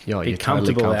I'll be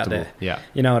comfortable out there. Yeah.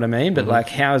 You know what I mean? But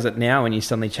how is it now when you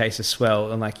suddenly chase a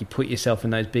swell and you put yourself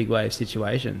in those big wave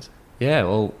situations? Yeah,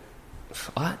 well,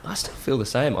 I still feel the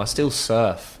same. I still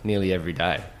surf nearly every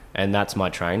day, and that's my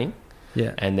training.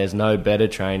 Yeah. And there's no better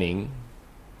training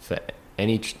for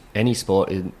any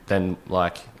sport than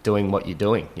doing what you're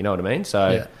doing. You know what I mean?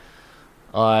 So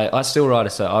I still ride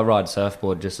a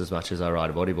surfboard just as much as I ride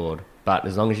a bodyboard. But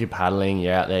as long as you're paddling,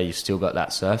 you're out there, you've still got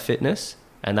that surf fitness.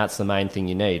 And that's the main thing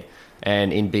you need.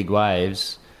 And in big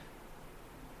waves,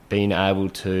 being able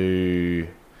to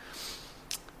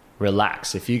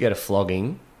relax. If you get a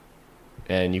flogging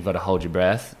and you've got to hold your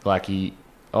breath, I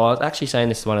was actually saying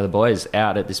this to one of the boys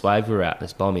out at this wave we were at,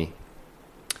 this bommy.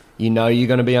 You're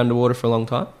going to be underwater for a long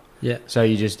time. Yeah. So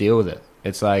you just deal with it.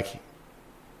 It's like,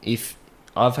 if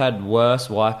I've had worse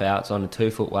wipeouts on a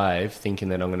 2-foot wave thinking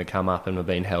that I'm going to come up and I've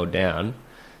been held down,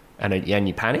 and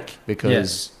you panic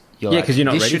because... because you're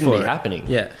not this ready shouldn't for be it. happening.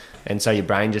 Yeah. And so your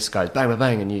brain just goes bang, bang,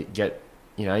 bang, and you get,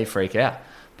 you freak out.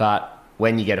 But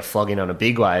when you get a flogging on a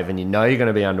big wave and you're going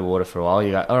to be underwater for a while,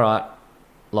 you go, all right,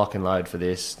 lock and load for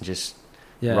this. Just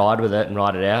ride with it and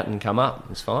ride it out and come up.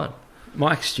 It's fine.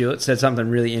 Mike Stewart said something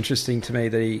really interesting to me,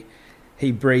 that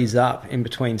he breathes up in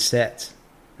between sets.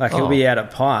 He'll be out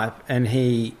at pipe and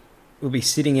he will be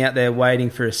sitting out there waiting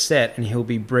for a set, and he'll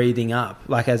be breathing up,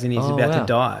 as in he's about to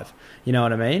dive. You know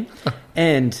what I mean?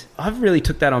 And I've really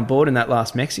took that on board in that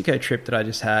last Mexico trip that I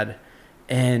just had.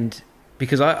 And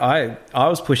because I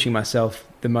was pushing myself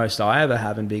the most I ever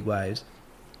have in big waves.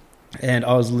 And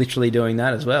I was literally doing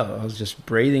that as well. I was just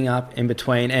breathing up in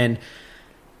between. And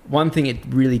one thing it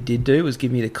really did do was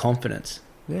give me the confidence.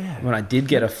 Yeah. When I did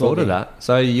get a flogging. Thought of that.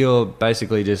 So you're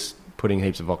basically just putting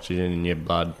heaps of oxygen in your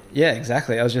blood. Yeah,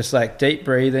 exactly. I was just deep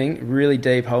breathing, really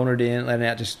deep, holding it in, letting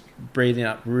out, just breathing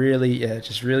up really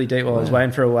deep while I was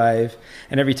waiting for a wave.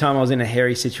 And every time I was in a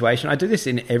hairy situation, I do this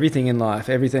in everything in life,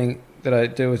 everything that I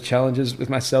do with challenges with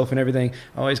myself and everything,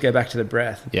 I always go back to the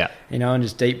breath. Yeah. And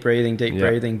just deep breathing.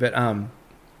 But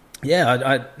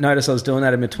I noticed I was doing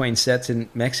that in between sets in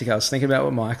Mexico. I was thinking about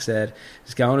what Mike said,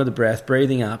 just going to the breath,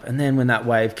 breathing up. And then when that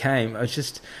wave came, I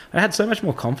had so much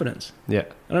more confidence. Yeah.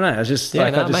 I don't know. I was just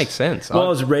that makes sense. Well, I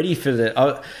was ready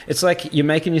for it's like you're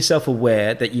making yourself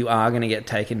aware that you are going to get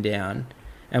taken down.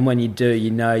 And when you do,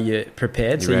 you're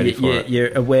prepared.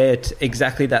 You're aware to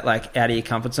exactly that, out of your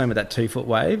comfort zone with that 2-foot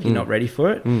wave. You're not ready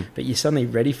for it, but you're suddenly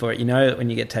ready for it. You know that when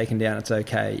you get taken down, it's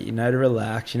okay. You know to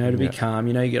relax. You know to be calm.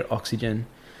 You know you get oxygen.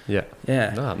 Yeah.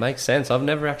 Yeah. No, it makes sense. I've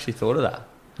never actually thought of that.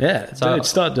 Yeah. So dude,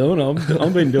 start doing it.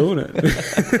 I've been doing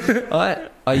it.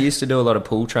 I used to do a lot of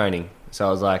pool training. So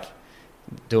I was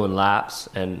doing laps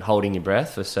and holding your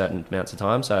breath for certain amounts of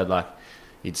time. So like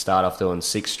you'd start off doing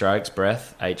 6 strokes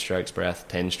breath, 8 strokes breath,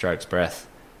 10 strokes breath,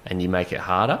 and you make it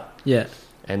harder. Yeah.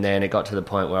 And then it got to the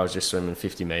point where I was just swimming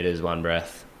 50 metres, one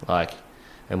breath, like,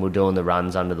 and we're doing the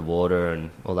runs under the water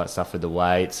and all that stuff with the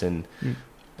weights, and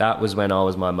that was when I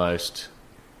was my most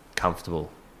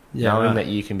comfortable. Yeah, knowing right. that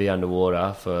you can be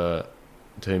underwater for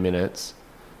 2 minutes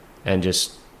and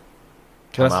just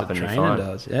come That's up what and you're trainer fine.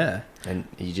 does, yeah. And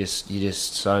you're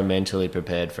just so mentally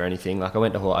prepared for anything. Like I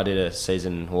went to Hawaii, I did a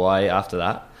season in Hawaii. After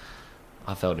that,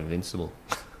 I felt invincible.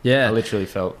 Yeah. I literally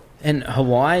felt. And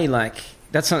Hawaii, like,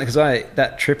 that's something, because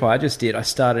that trip I just did, I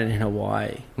started in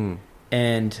Hawaii,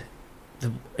 and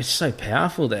it's so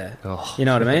powerful there. Oh, you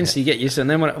know what I mean? So you get used to it. And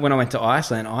then when I went to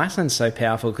Iceland, Iceland's so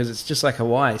powerful because it's just like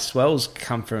Hawaii. Swells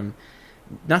come from...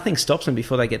 Nothing stops them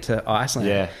before they get to Iceland.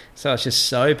 Yeah. So it's just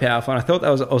so powerful. And I thought that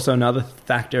was also another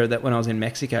factor that when I was in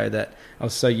Mexico, that I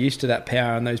was so used to that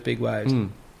power and those big waves.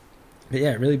 But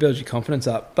yeah, it really builds your confidence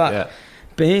up. But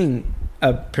being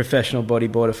a professional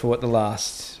bodyboarder for the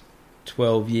last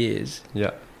 12 years,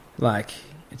 like,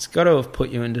 it's got to have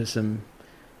put you into some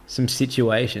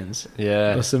situations.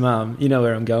 Yeah. Or some, you know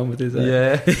where I'm going with this,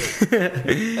 eh?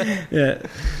 Yeah.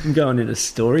 I'm going into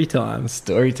story time.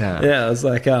 Story time. Yeah, I was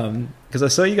like, because I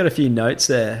saw you got a few notes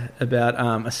there about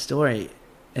a story,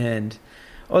 and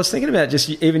I was thinking about just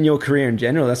even your career in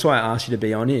general. That's why I asked you to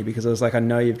be on here, because I was like, I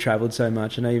know you've travelled so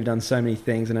much. I know you've done so many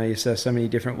things. I know you've surfed so many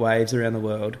different waves around the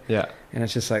world. Yeah. And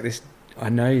it's just like this, I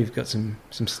know you've got some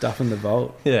stuff in the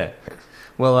vault. Yeah.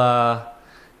 Well,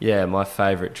 yeah, my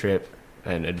favourite trip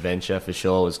and adventure for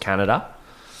sure was Canada.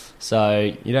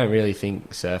 So you don't really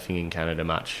think surfing in Canada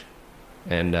much.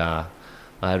 And I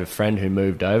had a friend who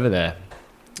moved over there,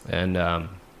 and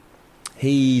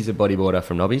he's a bodyboarder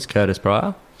from Nobby's, Curtis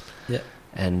Pryor. Yeah.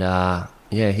 And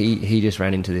he just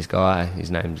ran into this guy.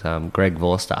 His name's Greg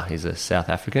Vorster. He's a South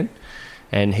African,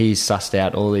 and he's sussed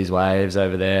out all these waves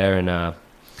over there. And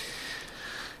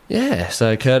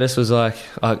so Curtis was like,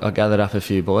 I gathered up a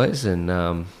few boys,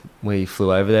 and we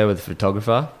flew over there with a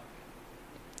photographer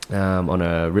on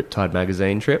a Riptide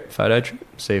magazine trip, photo trip,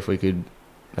 see if we could...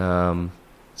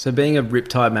 So being a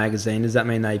Riptide magazine, does that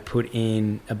mean they put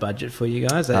in a budget for you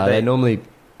guys? They normally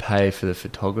pay for the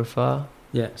photographer,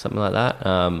 something like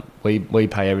that. We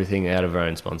pay everything out of our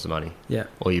own sponsor money,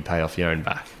 or you pay off your own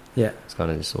back. Yeah, it's kind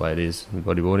of just the way it is with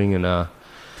bodyboarding.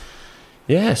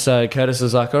 And so Curtis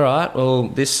was like, all right, well,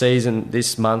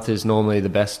 this month is normally the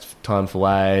best time for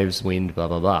waves, wind, blah,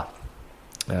 blah,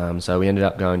 blah. So we ended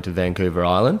up going to Vancouver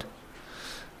Island.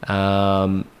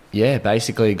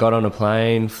 Basically got on a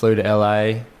plane, flew to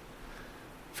LA,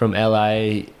 from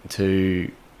LA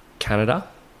to Canada,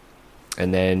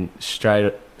 and then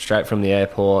straight from the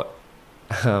airport,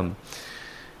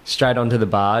 straight onto the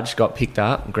barge, got picked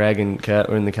up. Greg and Kurt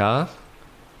were in the car.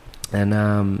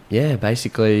 And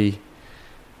basically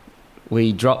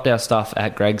we dropped our stuff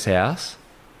at Greg's house,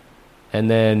 and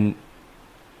then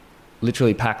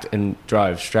literally packed and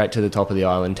drove straight to the top of the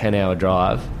island, 10-hour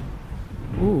drive.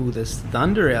 Ooh, there's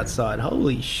thunder outside.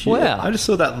 Holy shit. Wow. I just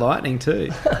saw that lightning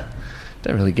too.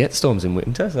 Don't really get storms in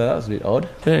winter, so that was a bit odd.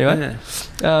 But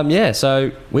anyway,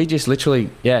 so we just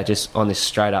literally, just on this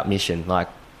straight up mission, like,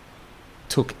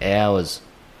 took hours.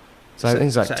 So I think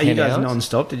it's like 10 hours. Are you guys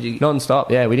non-stop? Did you...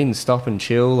 Non-stop, yeah. We didn't stop and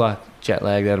chill, like, jet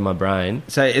lagged out of my brain.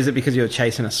 So is it because you were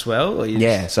chasing a swell? Or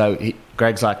you so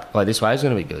Greg's like, this wave's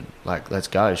going to be good. Like, let's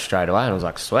go straight away. And I was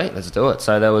like, sweet, let's do it.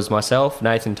 So there was myself,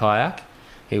 Nathan Tyak.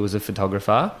 He was a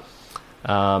photographer. It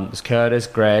was Curtis,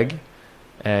 Greg,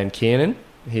 and Kiernan.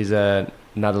 He's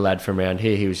another lad from around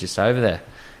here. He was just over there.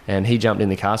 And he jumped in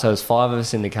the car. So there was 5 of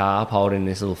us in the car holding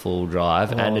this little full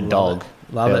drive, and a dog.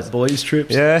 Love it. Boys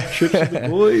trips. Yeah. Trips with the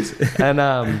boys. And,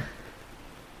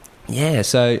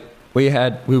 so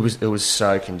it was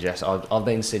so congested. I've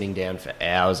been sitting down for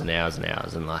hours and hours and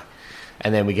hours.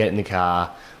 And then we get in the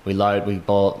car, we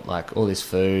bought like all this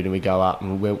food, and we go up,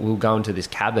 and we'll go into this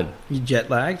cabin. You jet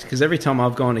lagged? Because every time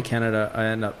I've gone to Canada, I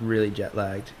end up really jet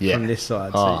lagged from this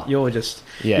side. So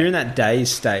you're in that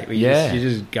dazed state where you're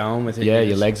just going with it. Yeah,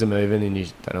 your legs are moving and you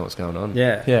don't know what's going on.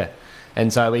 Yeah. Yeah.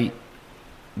 And so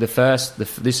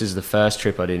this is the first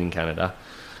trip I did in Canada.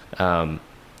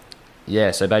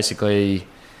 So basically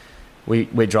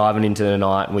we're driving into the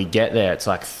night, and we get there, it's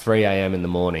like 3 a.m. in the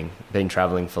morning. Been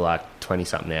travelling for like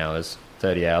 20-something hours,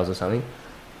 30 hours or something.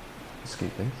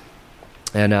 Excuse me.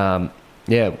 And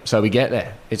so we get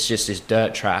there. It's just this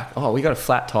dirt track. Oh, we got a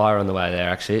flat tyre on the way there,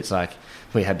 actually. It's like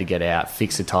we had to get out,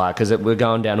 fix the tyre, because we're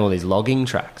going down all these logging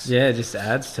tracks. Yeah, it just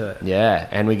adds to it. Yeah,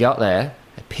 and we got there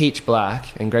at pitch black,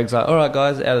 and Greg's like, all right,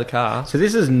 guys, out of the car. So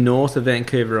this is north of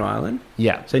Vancouver Island?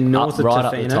 Yeah. So north of right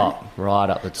Tofino? Up the top. Right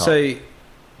up the top. So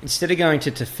instead of going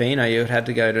to Tofino, you would have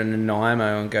to go to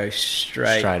Nanaimo and go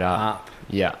straight up.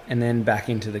 Yeah. And then back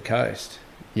into the coast.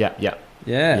 Yeah. Yeah.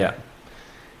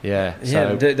 Yeah.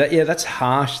 So, yeah, that's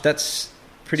harsh. That's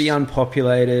pretty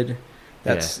unpopulated.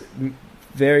 That's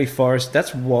very forest.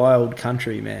 That's wild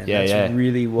country, man. That's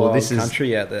really wild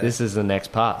country out there. This is the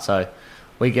next part. So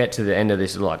we get to the end of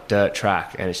this like dirt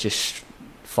track, and it's just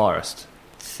forest,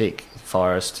 thick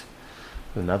forest.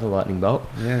 Another lightning bolt.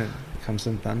 Yeah, comes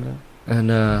some thunder. And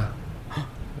how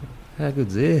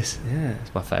good's this? Yeah,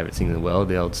 it's my favourite thing in the world.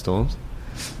 The old storms.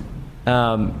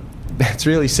 It's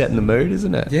really setting the mood,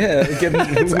 isn't it? Yeah,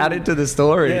 it's added to the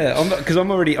story. Yeah, because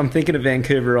I'm thinking of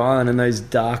Vancouver Island and those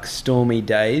dark, stormy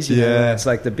days. You know, it's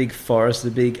like the big forest,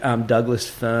 the big Douglas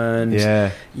ferns.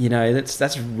 Yeah, you know,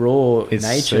 that's raw it's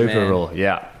nature. It's super man. raw.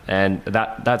 Yeah, and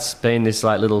that's been this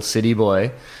like little city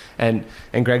boy, and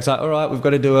Greg's like, all right, we've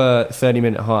got to do a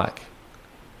 30-minute hike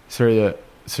through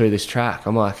this track.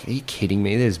 I'm like, are you kidding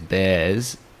me? There's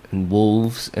bears and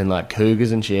wolves and like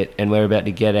cougars and shit, and we're about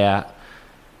to get out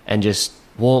and just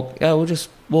walk. Yeah, we'll just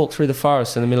walk through the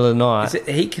forest in the middle of the night. Is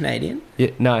he Canadian?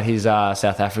 Yeah, no, he's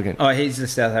South African. Oh, he's the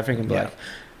South African bloke.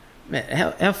 Yeah.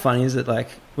 Man, how funny is it? Like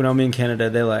when I'm in Canada,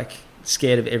 they're like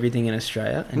scared of everything in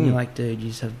Australia, and you're like, dude, you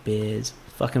just have bears,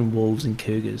 fucking wolves, and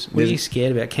cougars. What are you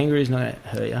scared about? Kangaroos not gonna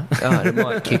hurt you. Oh, it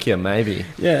might kick you, maybe.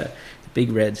 Yeah.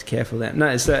 Big reds, careful that.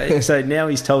 No, so now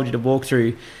he's told you to walk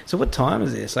through. So what time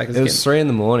is this? Like it was 3 a.m,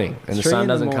 and the sun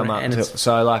doesn't come up till.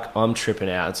 So like I'm tripping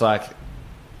out. It's like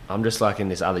I'm just like in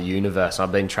this other universe.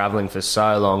 I've been traveling for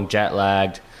so long, jet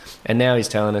lagged, and now he's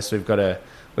telling us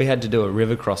we had to do a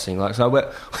river crossing. Like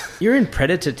so, you're in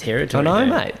predator territory. I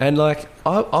know, mate. And like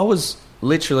I was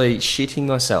literally shitting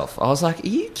myself. I was like, are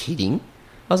you kidding?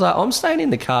 I was like, I'm staying in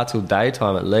the car till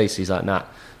daytime at least. He's like, nah.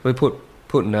 We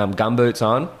putting gumboots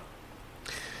on.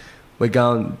 We're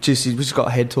going, we just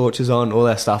got head torches on, all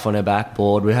our stuff on our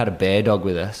backboard. We had a bear dog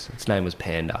with us. Its name was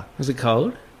Panda. Was it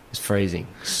cold? It's freezing.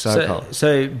 So cold.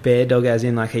 So bear dog as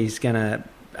in like he's going to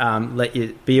let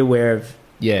you be aware of...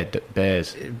 Yeah,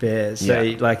 bears. Bears. So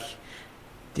like,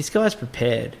 this guy's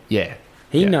prepared. Yeah.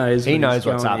 He knows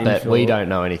what's up, but we don't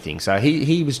know anything. So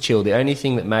he was chill. The only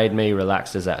thing that made me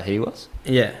relaxed is that he was.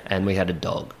 Yeah. And we had a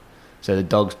dog. So the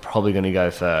dog's probably going to go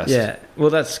first. Yeah.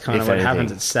 Well, that's kind of what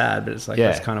happens. It's sad, but it's like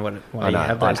that's kind of why you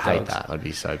have those dogs. I'd hate that. I'd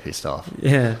be so pissed off.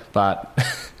 Yeah. But,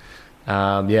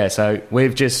 so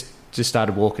we've just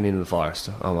started walking into the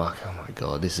forest. I'm like, oh my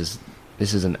God, this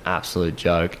is an absolute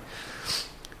joke.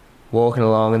 Walking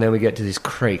along, and then we get to this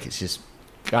creek. It's just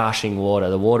gushing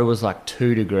water. The water was like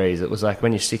 2 degrees. It was like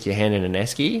when you stick your hand in an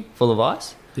esky full of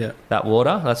ice. Yeah. That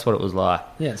water, that's what it was like.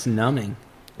 Yeah, it's numbing.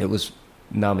 It was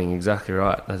numbing, exactly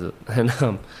right.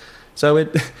 And so we'd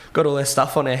got all our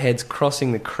stuff on our heads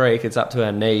crossing the creek. It's up to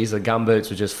our knees. The gumboots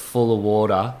were just full of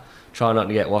water. Trying not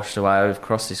to get washed away. We've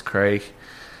crossed this creek.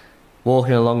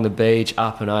 Walking along the beach,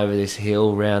 up and over this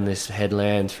hill, round this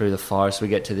headland, through the forest. We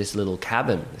get to this little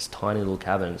cabin, this tiny little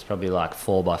cabin. It's probably like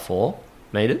 4 by 4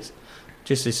 metres.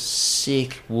 Just this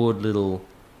sick wood little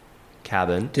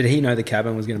cabin. Did he know the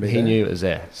cabin was going to be there? He knew it was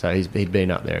there. So he'd been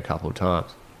up there a couple of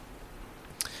times.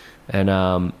 And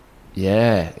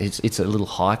it's a little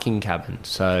hiking cabin.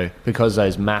 So because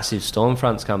those massive storm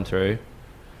fronts come through,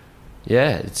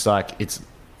 it's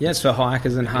for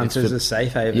hikers and hunters, a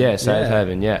safe haven. Yeah, safe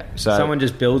haven. Yeah. So someone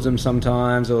just builds them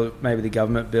sometimes, or maybe the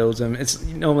government builds them. It's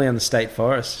normally on the state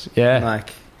forest. Yeah.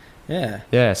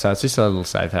 So it's just a little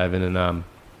safe haven, and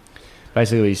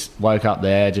basically we woke up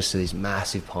there just to these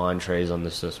massive pine trees on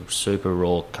this super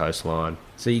raw coastline.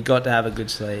 So you got to have a good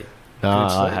sleep. No,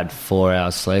 I had 4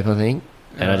 hours sleep, I think.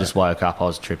 And I just woke up. I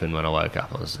was tripping when I woke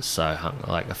up. I was just so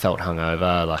I felt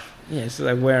hungover. Like, yeah, so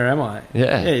like, where am I?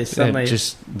 Yeah, suddenly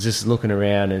just looking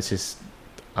around, and it's just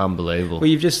unbelievable. Well,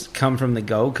 you've just come from the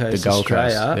Gold Coast,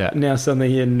 Australia. Yeah. Now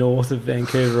suddenly you're north of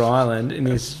Vancouver Island in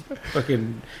this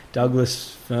fucking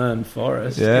Douglas fir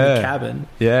forest in a cabin.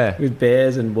 Yeah, with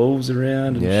bears and wolves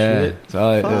around and shit.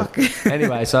 So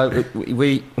anyway, so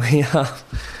we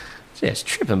it's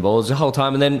tripping balls the whole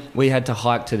time, and then we had to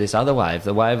hike to this other wave.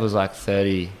 The wave was like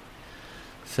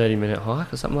 30-minute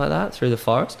hike or something like that through the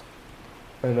forest.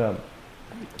 And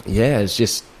it's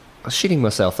just I was shitting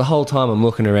myself the whole time. I'm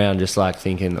looking around, just like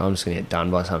thinking, I'm just gonna get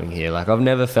done by something here. Like I've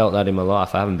never felt that in my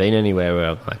life. I haven't been anywhere where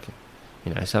I'm like,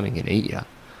 something can eat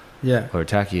you, or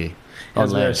attack you.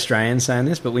 As we're Australians saying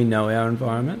this, but we know our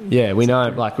environment. Yeah, we know.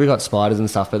 Like we got spiders and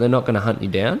stuff, but they're not going to hunt you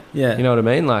down. Yeah, you know what I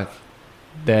mean. Like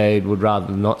they would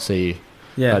rather not see you.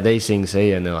 Yeah, like, these things see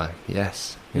you, and they're like,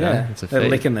 yes, You know, Yeah, it's a they're feat.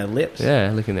 licking their lips.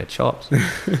 Yeah, licking their chops.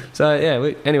 So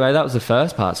yeah, anyway, that was the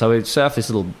first part. So we surfed this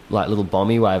little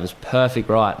bomby wave. It was perfect,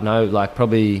 right? No, like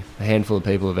probably a handful of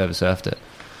people have ever surfed it.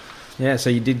 Yeah, so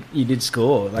you did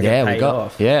score. Like Yeah, it we paid got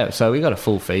off. yeah. So we got a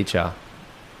full feature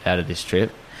out of this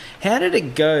trip. How did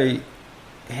it go?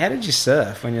 How did you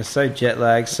surf when you're so jet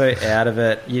lagged, so out of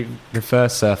it? The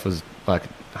first surf was like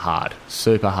hard,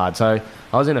 super hard. So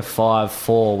I was in a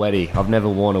 5'4" wetty. I've never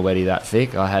worn a wetty that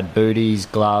thick. I had booties,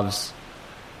 gloves.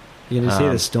 You can see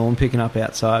the storm picking up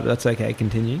outside, but that's okay.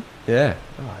 Continue. Yeah.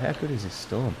 Oh, how good is this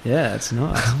storm? Yeah, it's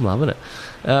nice. I'm loving it.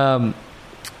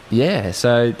 Yeah.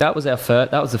 So that was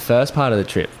that was the first part of the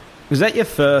trip. Was that your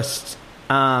first?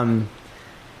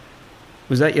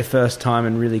 Was that your first time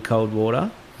in really cold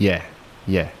water? Yeah.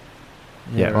 Yeah.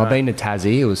 Yeah. Well, right. I've been to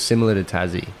Tassie. It was similar to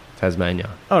Tasmania.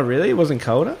 Oh, really? It wasn't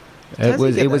colder? It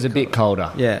was. get It was that a bit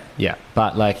colder. Yeah. Yeah.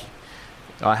 But like,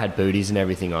 I had booties and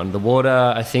everything on. The water.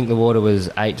 I think the water was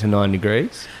 8 to 9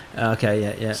 degrees. Okay.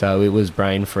 Yeah. Yeah. So it was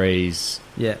brain freeze.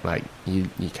 Yeah. Like you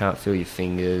can't feel your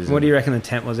fingers. What do you reckon the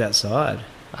temp was outside?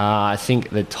 I think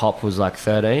the top was like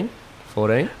 13,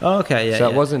 14. Oh, okay. Yeah. So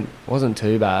yeah. it wasn't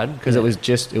too bad because Yeah.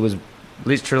 it was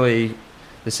literally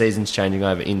the season's changing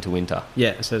over into winter.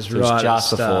 Yeah. So it's So it was right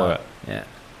just at the before start. it.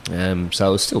 Yeah. So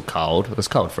it was still cold. It was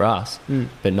cold for us, Mm.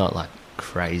 but not like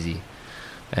crazy.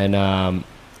 And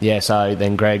yeah, so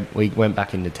then we went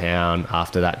back into town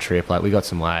after that trip. Like we got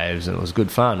some waves and it was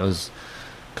good fun. It was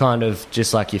kind of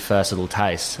just like your first little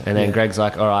taste. And then Yeah. Greg's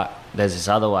like, all right, there's this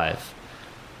other wave.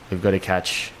 We've got to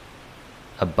catch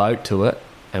a boat to it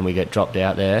and we get dropped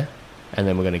out there and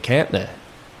then we're going to camp there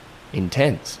in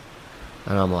tents.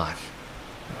 And I'm like,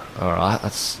 all right,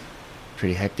 that's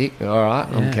pretty hectic. All right,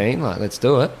 Yeah. I'm keen. Like, let's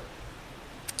do it.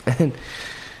 And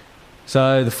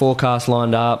so the forecast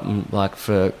lined up, and like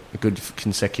for a good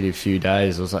consecutive few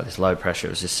days, it was like this low pressure.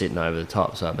 It was just sitting over the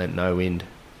top, so it meant no wind.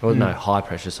 Well, no, high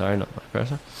pressure. Sorry, not low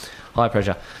pressure. High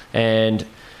pressure. And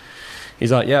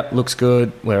he's like, "Yep, looks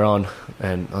good. We're on."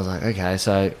 And I was like, "Okay."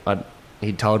 So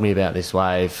he told me about this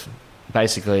wave.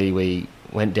 Basically, we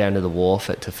went down to the wharf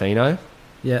at Tofino.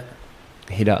 Yeah.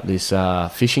 Hit up this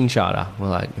fishing charter. We're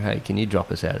like, hey, can you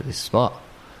drop us out of this spot?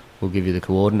 We'll give you the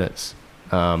coordinates.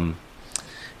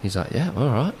 He's like, yeah, all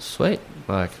right, sweet.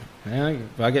 Like, Yeah,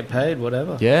 if I get paid,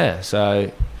 whatever. yeah.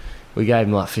 So we gave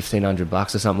him like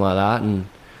 $1,500 or something like that, and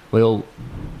we'll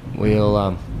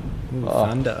Ooh,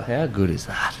 thunder. how good is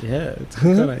that? Yeah, it's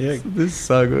kind of yeah. This is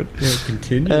so good. Yeah,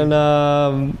 continue.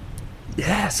 And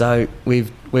yeah, so we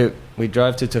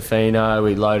drove to Tofino.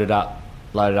 We loaded up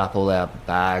all our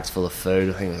bags full of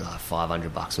food. I think it was like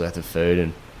 $500 worth of food,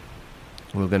 and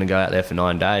we were going to go out there for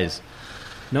 9 days.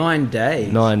 9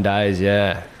 days. 9 days,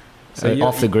 yeah. So you're-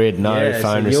 off the grid, no yeah,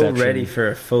 phone so reception. You're ready for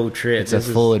a full trip. It's a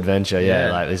full adventure, yeah.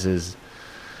 yeah. Like this is,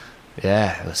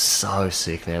 yeah, it was so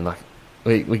sick, man. Like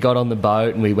we got on the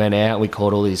boat and we went out. We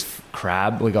caught all these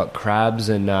crab. We got crabs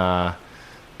and got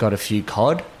a few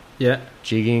cod. Yeah.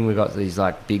 Jigging, we got these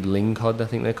like big ling cod, I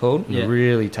think they're called. Yeah.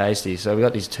 Really tasty. So we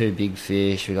got these 2 big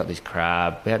fish. We got this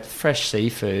crab. We had fresh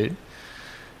seafood.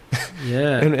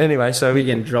 Yeah. And anyway, so we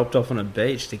getting dropped off on a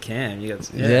beach to camp. You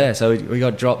got yeah. So we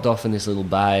got dropped off in this little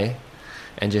bay,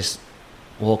 and just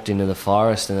walked into the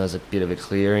forest, and there was a bit of a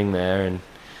clearing there, and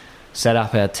set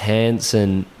up our tents.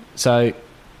 And so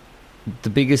the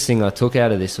biggest thing I took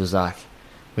out of this was like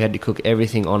we had to cook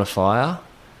everything on a fire.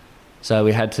 So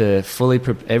we had to fully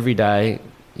every day.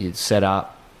 You'd set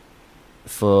up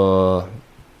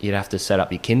you'd have to set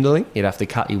up your kindling. You'd have to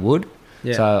cut your wood.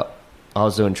 Yeah. So I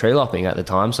was doing tree lopping at the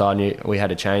time, so I knew we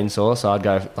had a chainsaw. So I'd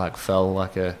go fell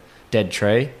like a dead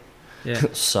tree. Yeah.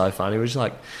 So funny. We're just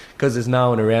like, because there's no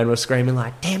one around, we're screaming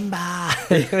like timber.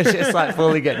 It was just like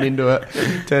fully getting into it,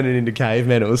 turning into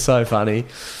cavemen. It was so funny.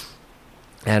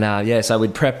 And yeah, so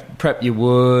we'd prep your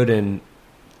wood and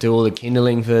do all the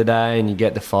kindling for the day, and you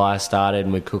get the fire started,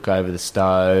 and we'd cook over the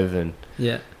stove, and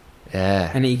Yeah. yeah.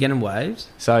 And are you getting waves?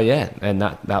 So yeah, and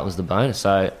that was the bonus.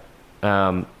 So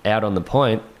out on the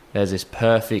point, there's this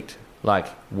perfect like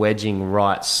wedging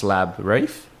right slab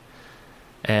reef,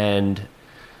 and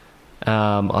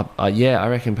I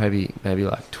reckon maybe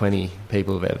like 20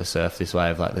 people have ever surfed this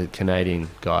wave. Like the Canadian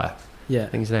guy, Yeah. I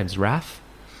think his name's Raf.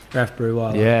 Raf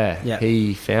Breweiler. Yeah,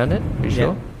 he found it. You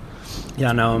sure? Yeah,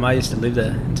 I know him. I used to live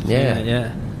there. Yeah.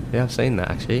 Yeah. Yeah, I've seen that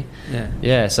actually. Yeah.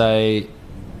 Yeah, so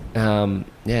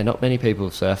yeah, not many people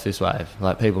have surfed this wave.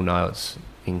 Like people know it's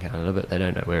in Canada, but they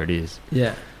don't know where it is.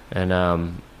 Yeah.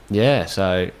 And yeah,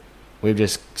 so we've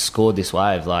just scored this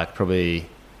wave like probably,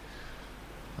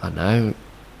 I don't know,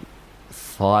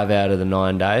 5 out of the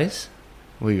 9 days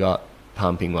we got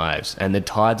pumping waves, and the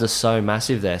tides are so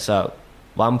massive there. So at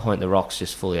one point the rock's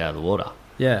just fully out of the water.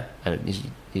 Yeah.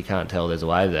 and you can't tell there's a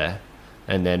wave there.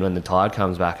 And then when the tide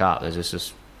comes back up, there's just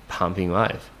this pumping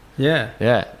wave. Yeah.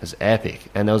 Yeah, it was epic.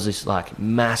 And there was this like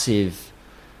massive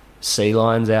sea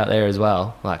lions out there as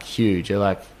well, like huge. They're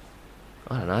like,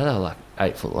 I don't know, they were like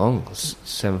 8 foot long,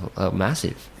 7 foot, they were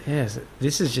massive. Yes,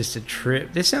 this is just a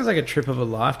trip. This sounds like a trip of a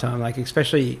lifetime, like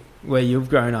especially where you've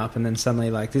grown up and then suddenly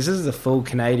like this is the full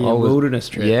Canadian wilderness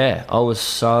trip. Yeah, I was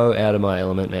so out of my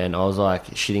element, man. I was like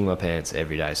shitting my pants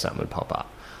every day something would pop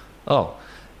up. Oh,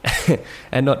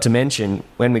 and not to mention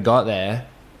when we got there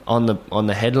on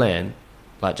the headland,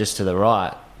 like just to the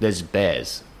right, there's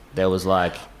bears. There was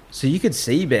like... So you could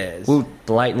see bears? We'll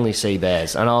blatantly see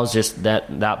bears. And I was just,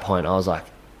 that point, I was like,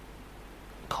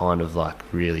 kind of like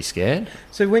really scared.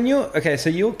 So when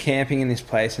you're camping in this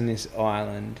place, in this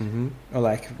island, or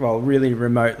like, well, really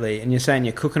remotely, and you're saying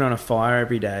you're cooking on a fire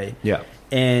every day. Yeah.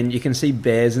 And you can see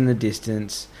bears in the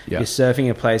distance. Yeah. You're surfing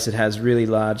a place that has really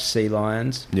large sea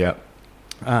lions. Yeah.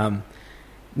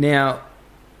 Now,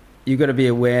 you've got to be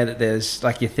aware that there's,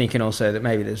 like, you're thinking also that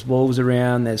maybe there's wolves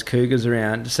around, there's cougars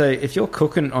around. So if you're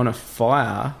cooking on a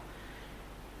fire,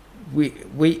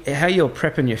 how you're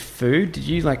prepping your food, did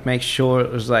you, like, make sure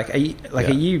it was, like, are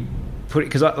you putting,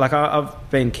 because I've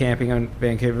been camping on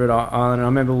Vancouver Island, and I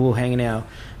remember we were hanging our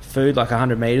food, like,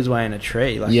 100 metres away in a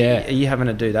tree. Like, yeah. Are you having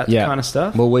to do that kind of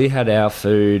stuff? Well, we had our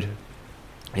food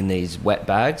in these wet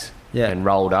bags Yeah. and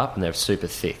rolled up, and they're super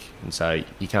thick. And so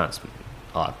you can't...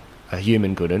 a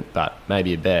human couldn't, but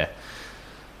maybe a bear.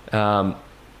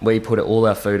 We put all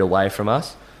our food away from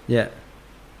us. Yeah.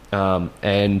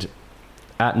 And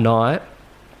at night,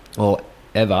 or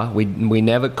ever, we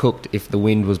never cooked if the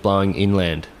wind was blowing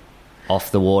inland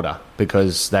off the water,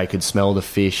 because they could smell the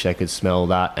fish, they could smell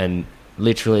that, and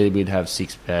literally we'd have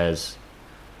 6 bears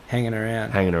Hanging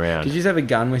around. Did you just have a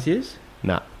gun with you?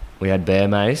 No. We had bear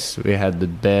mace, we had the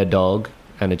bear dog,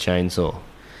 and a chainsaw.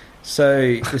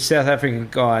 So the South African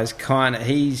guy's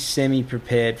he's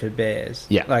semi-prepared for bears.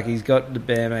 Yeah. Like, he's got the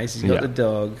bear mace, he's got the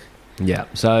dog. Yeah.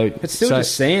 So... But still,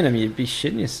 just seeing him, you'd be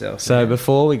shitting yourself. So man.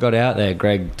 before we got out there,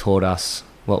 Greg taught us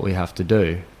what we have to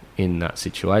do in that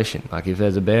situation. Like, if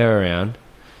there's a bear around,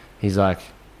 he's like,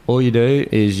 all you do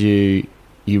is you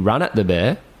run at the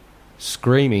bear,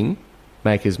 screaming,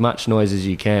 make as much noise as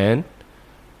you can,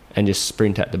 and just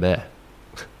sprint at the bear.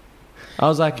 I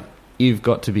was like... You've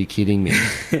got to be kidding me.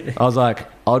 I was like,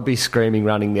 I'd be screaming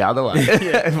running the other way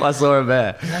if I saw a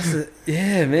bear.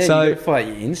 Man, so, you got to fight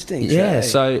your instincts. Yeah, eh?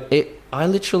 so I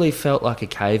literally felt like a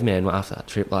caveman after that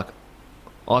trip. Like,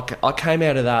 I came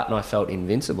out of that and I felt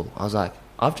invincible. I was like,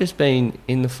 I've just been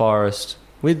in the forest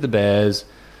with the bears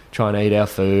trying to eat our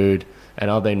food,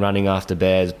 and I've been running after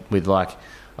bears with, like,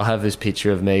 I have this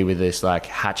picture of me with this, like,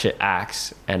 hatchet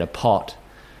axe and a pot,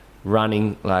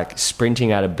 running, like,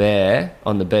 sprinting at a bear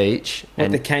on the beach.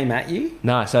 They came at you?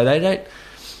 No, so they don't...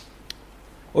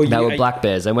 They were black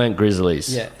bears, they weren't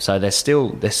grizzlies. Yeah. So they're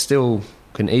still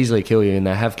can easily kill you, and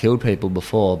they have killed people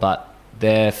before, but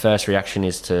their first reaction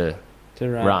is to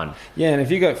run. Yeah, and if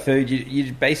you got food,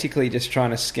 you're basically just trying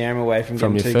to scare them away from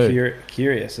getting too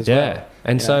curious as well. Yeah,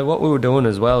 and so what we were doing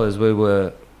as well is we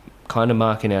were kind of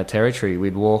marking our territory.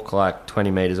 We'd walk like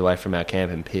 20 metres away from our camp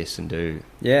and piss and do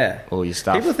all your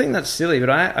stuff. People think that's silly, but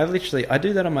I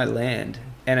do that on my land,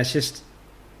 and it's just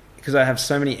because I have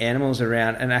so many animals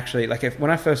around. And actually, like,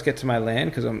 when I first get to my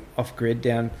land, because I'm off grid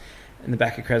down in the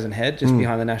back of Crescent Head, just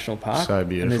behind the national park, so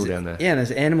beautiful down there. Yeah, and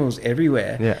there's animals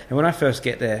everywhere. Yeah. And when I first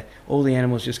get there, all the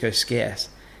animals just go scarce,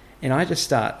 and I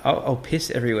just I'll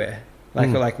piss everywhere.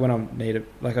 Like when I'm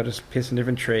I'll just piss in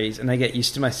different trees, and they get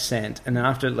used to my scent. And then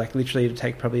after, like, literally it'll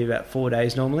take probably about 4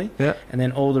 days normally. Yeah. And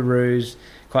then all the roos,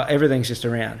 everything's just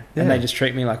around, and they just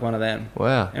treat me like one of them.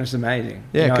 Wow. And it's amazing.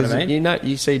 Yeah, because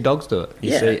you see dogs do it.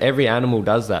 You see every animal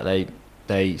does that.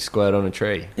 They squirt on a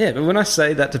tree. Yeah, but when I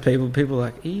say that to people are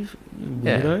like, you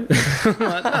weirdo. I'm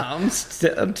like,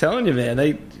 no, I'm telling you, man.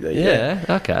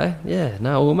 Okay. Yeah,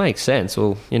 no, it makes sense.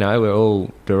 Well, we're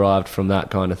all derived from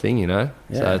that kind of thing, So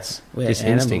we're just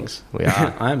animals. instincts. We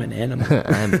are. I'm an animal.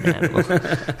 I'm an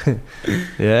animal.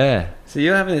 Yeah. So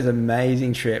you're having this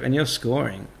amazing trip, and you're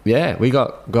scoring. Yeah, we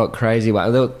got crazy.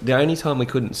 The only time we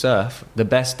couldn't surf, the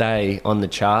best day on the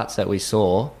charts that we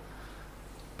saw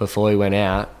before we went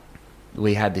out,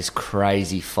 we had this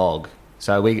crazy fog.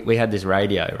 So we had this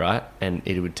radio, right? And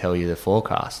it would tell you the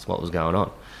forecast, what was going on.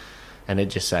 And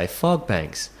it'd just say, fog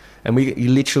banks. And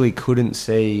you literally couldn't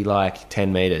see, like,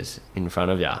 10 metres in front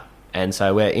of you. And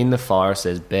so we're in the forest,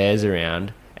 there's bears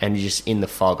around, and you're just in the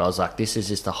fog. I was like, this is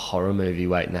just a horror movie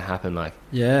waiting to happen. Like,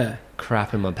 yeah,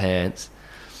 crap in my pants.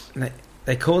 They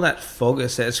They call that fog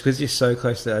set. It's because you're so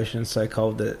close to the ocean and so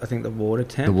cold that I think the water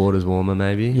temp. The water's warmer,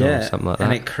 maybe, or something like that.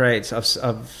 And it creates.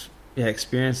 I've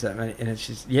experienced that, and it's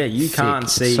just you Thick. can't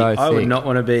It's see. so I would thick. not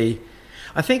want to be.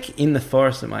 I think in the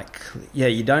forest, it might.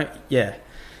 You don't. Yeah,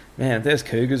 man. If there's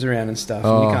cougars around and stuff,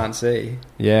 and you can't see.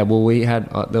 Yeah, well, we had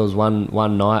there was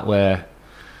one night where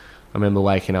I remember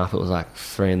waking up. It was like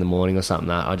 3 a.m. or something.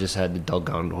 That I just heard the dog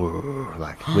going.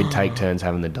 Like we'd take turns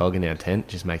having the dog in our tent.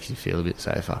 Just makes you feel a bit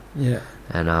safer. Yeah.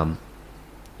 And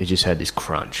you just heard this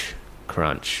crunch,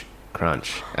 crunch,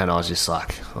 crunch, and I was just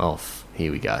like, oh,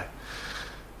 here we go.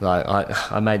 Like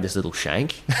I made this little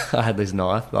shank. I had this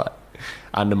knife like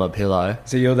under my pillow.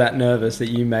 So you're that nervous that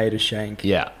you made a shank.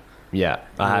 Yeah.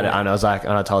 I had it, and I was like,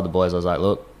 and I told the boys, I was like,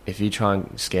 look, if you try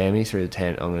and scare me through the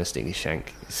tent, I'm going to stick this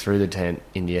shank through the tent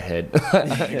into your head.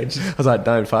 I was like,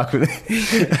 don't fuck with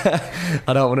it.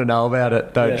 I don't want to know about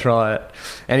it. Don't try it.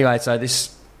 Anyway, so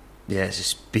it's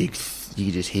this big,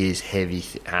 you just hear this heavy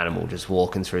animal just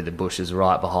walking through the bushes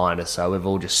right behind us. So we've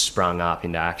all just sprung up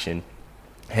into action.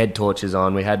 Head torches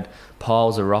on. We had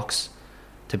piles of rocks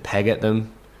to peg at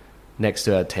them next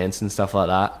to our tents and stuff like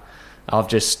that. I've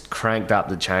just cranked up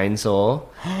the chainsaw.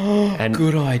 And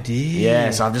good idea.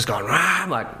 yeah, so I've just gone, rah,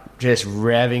 like just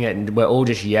revving it, and we're all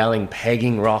just yelling,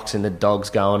 pegging rocks, and the dog's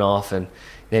going off, and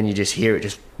then you just hear it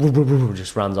just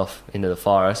runs off into the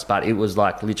forest. But it was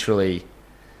like literally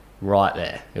right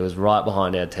there. It was right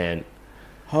behind our tent.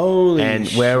 Holy and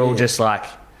shit. we're all just like...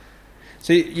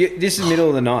 So this is middle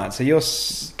of the night, so you're...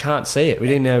 Can't see it. We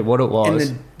didn't know what it was.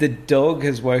 And the dog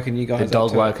has woken you guys up. The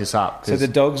dog woke us up. So the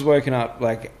dog's woken up,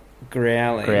 like,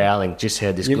 growling. Just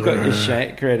heard this... You've got your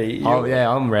shank ready. Oh, yeah,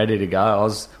 I'm ready to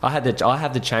go. I have the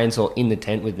chainsaw in the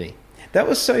tent with me. That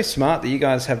was so smart that you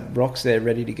guys have rocks there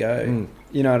ready to go.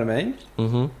 You know what I mean?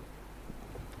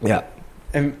 Mm-hmm. Yeah.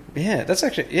 And yeah, that's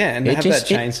actually... Yeah, and have that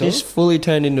chainsaw. It just fully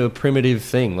turned into a primitive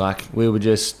thing. Like, we were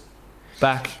just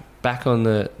back in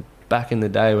the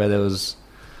day where there was...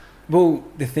 Well,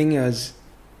 the thing is,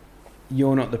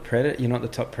 you're not the predator. You're not the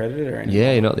top predator anymore.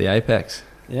 Yeah, you're not the apex.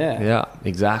 Yeah. Yeah,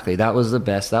 exactly. That was the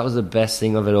best. That was the best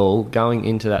thing of it all, going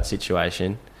into that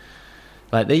situation.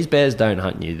 Like, these bears don't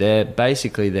hunt you. They're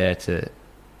basically there to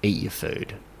eat your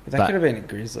food. But that could have been a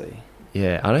grizzly.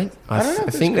 Yeah, I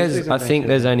think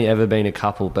there's only ever been a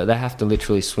couple, but they have to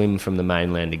literally swim from the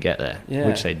mainland to get there,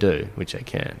 which they do, which they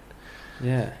can.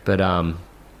 Yeah. But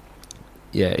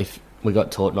yeah, if we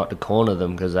got taught not to corner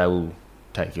them because they will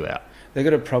take you out. They've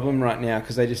got a problem right now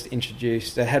because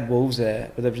they had wolves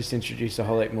there, but they've just introduced a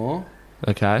whole lot more.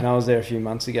 Okay. And I was there a few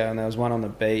months ago, and there was one on the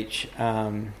beach.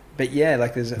 But yeah,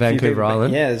 like there's Vancouver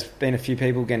Island. Yeah, there's been a few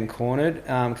people getting cornered,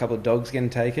 a couple of dogs getting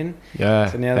taken.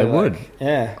 Yeah, so now they would.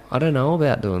 Yeah. I don't know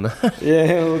about doing that. Yeah,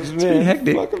 it looks pretty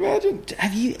hectic. Fuck, imagine.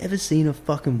 Have you ever seen a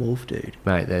fucking wolf, dude?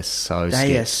 Mate, they're so They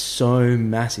scary. are so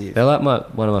massive. They're like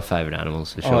one of my favourite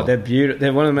animals, for sure. Oh, they're beautiful.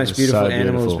 They're one of the most beautiful so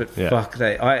animals, beautiful. but fuck,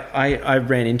 I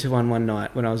ran into one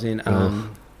night when I was in,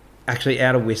 actually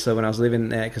out of Whistler when I was living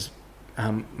there because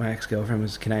my ex-girlfriend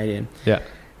was Canadian. Yeah.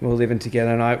 We were living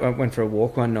together, and I went for a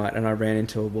walk one night, and I ran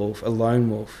into a wolf, a lone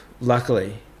wolf,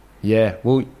 luckily. Yeah,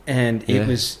 well... And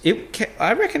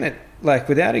I reckon it, like,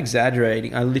 without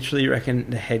exaggerating, I literally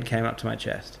reckon the head came up to my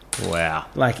chest. Wow.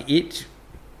 Like, it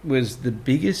was the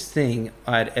biggest thing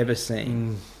I'd ever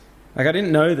seen. Like, I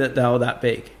didn't know that they were that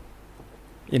big.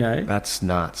 You know? That's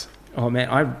nuts. Oh, man,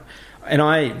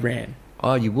 I ran.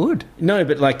 Oh, you would? No,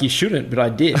 but, like, you shouldn't, but I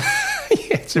did.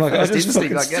 It's your first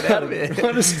instinct, like, get out of here.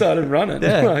 I just started running.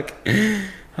 Yeah. Like,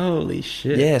 holy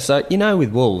shit. Yeah, so, you know,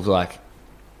 with wolves, like,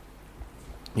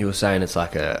 you were saying it's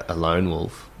like a lone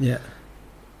wolf. Yeah.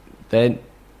 Then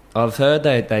I've heard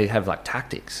they have, like,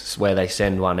 tactics where they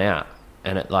send one out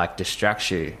and it, like,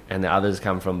 distracts you and the others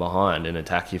come from behind and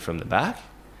attack you from the back.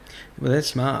 Well, they're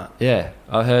smart. Yeah,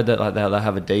 I heard that, like, they'll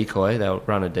have a decoy. They'll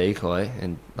run a decoy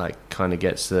and, like, kind of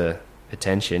gets the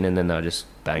attention, and then they'll just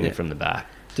bang it from the back.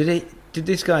 Did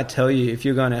this guy tell you, if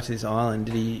you're going out to this island,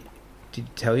 did he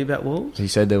tell you about wolves? He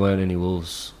said there weren't any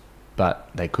wolves, but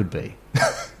they could be.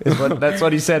 That's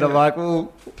what he said. I'm like,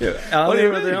 well, what do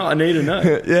you mean? I need to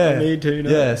know. Yeah, I need to know.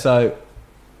 Yeah, so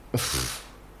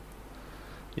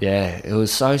yeah, it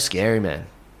was so scary, man.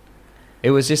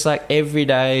 It was just like every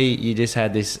day you just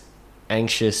had this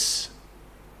anxious...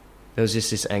 There was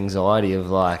just this anxiety of,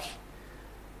 like,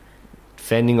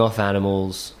 fending off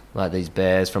animals, like these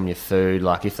bears, from your food.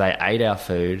 Like, if they ate our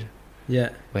food, yeah,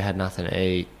 we had nothing to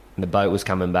eat. And the boat was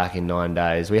coming back in 9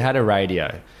 days. We had a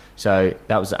radio, so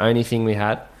that was the only thing we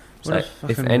had. So what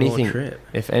a fucking raw trip.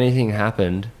 if anything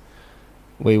happened,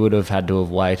 we would have had to have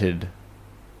waited,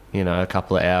 you know, a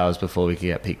couple of hours before we could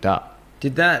get picked up.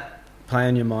 Did that play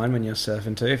on your mind when you're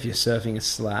surfing too? If you're surfing a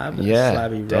slab, Yeah,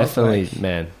 slabby rock, definitely, like,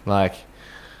 man. Like,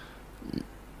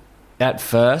 at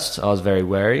first, I was very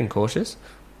wary and cautious.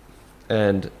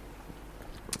 And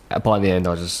by the end,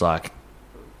 I was just like,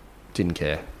 didn't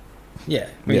care. yeah,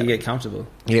 when you get comfortable.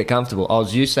 You get comfortable. I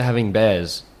was used to having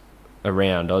bears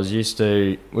around.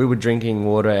 We were drinking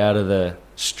water out of the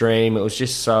stream. It was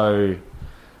just so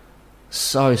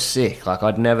sick. Like,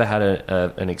 I'd never had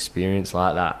an experience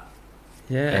like that.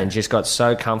 Yeah. And just got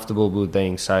so comfortable with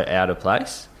being so out of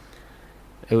place.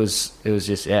 It was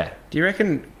just, yeah. Do you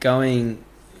reckon going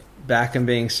back and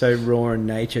being so raw in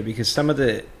nature, because some of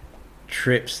the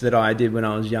trips that I did when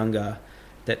I was younger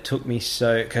that took me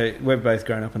so... Cause we've both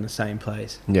grown up in the same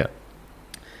place. Yeah.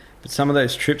 But some of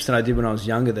those trips that I did when I was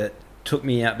younger that took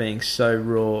me out being so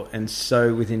raw and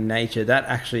so within nature, that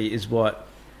actually is what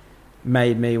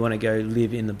made me want to go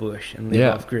live in the bush and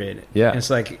live off grid. Yeah. And it's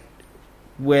like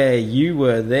where you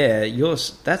were there,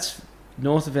 that's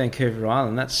north of Vancouver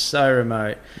Island. That's so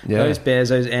remote. Yeah. Those bears,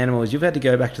 those animals, you've had to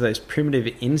go back to those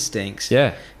primitive instincts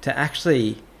Yeah. to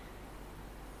actually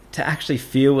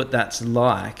feel what that's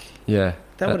like. Yeah.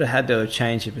 That would have had to have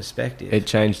changed your perspective. It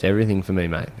changed everything for me,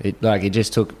 mate. It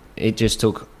just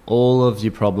took all of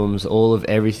your problems, all of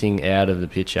everything out of the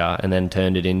picture, and then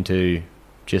turned it into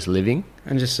just living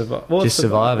and just survive. Well, just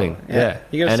surviving. Yeah.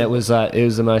 And it was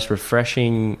the most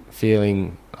refreshing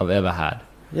feeling I've ever had.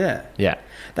 Yeah. Yeah.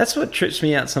 That's what trips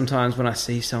me out sometimes when I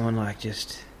see someone like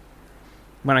just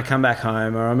when I come back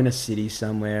home or I'm in a city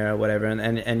somewhere or whatever,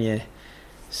 and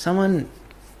someone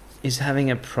is having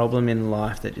a problem in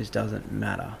life that just doesn't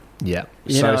matter. Yeah.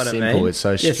 You know what simple. I mean? It's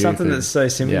so stupid. Yeah, something that's so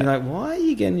simple. Yeah. You're like, why are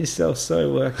you getting yourself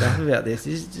so worked up about this?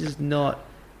 This does not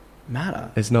matter.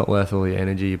 It's not worth all the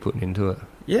energy you're putting into it.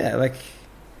 Yeah,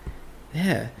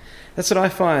 that's what I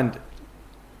find.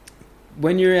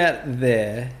 When you're out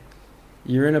there,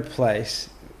 you're in a place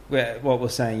where, what we're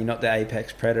saying, you're not the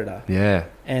apex predator. Yeah.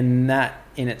 And that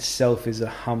in itself is a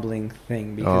humbling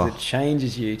thing because it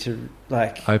changes you to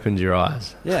like... Opens your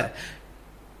eyes. Yeah.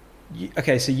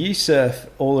 Okay, so you surf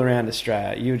all around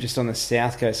Australia. You were just on the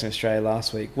south coast of Australia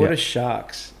last week. What are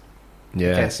sharks?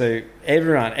 Yeah. Okay, so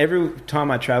every time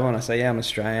I travel and I say, yeah, I'm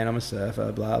Australian, I'm a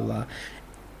surfer, blah, blah.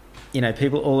 You know,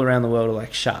 people all around the world are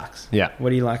like, sharks. Yeah.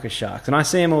 What do you like with sharks? And I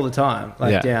see them all the time,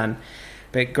 down...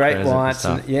 But great whites,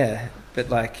 but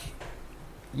like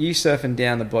you surfing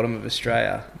down the bottom of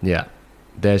Australia. Yeah.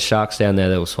 There's sharks down there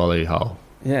that will swallow you whole.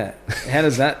 Yeah. How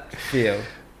does that feel?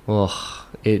 Oh,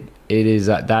 it is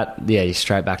you're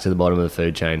straight back to the bottom of the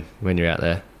food chain when you're out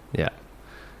there. Yeah.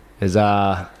 There's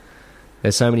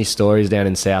so many stories down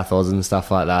in South Oz and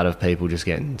stuff like that of people just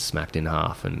getting smacked in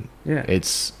half, and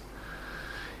it's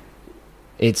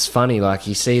funny, like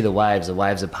you see the waves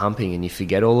are pumping and you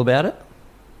forget all about it.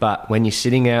 But when you're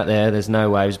sitting out there's no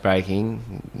waves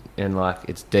breaking and like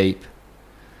it's deep.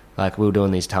 Like we were doing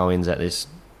these tow-ins at this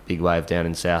big wave down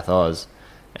in South Oz,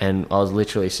 and I was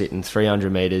literally sitting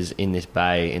 300 metres in this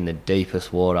bay in the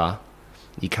deepest water.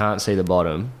 You can't see the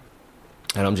bottom,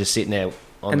 and I'm just sitting there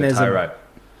on the tow rope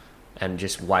and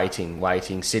just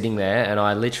waiting, sitting there, and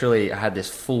I literally had this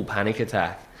full panic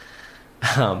attack.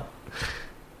 And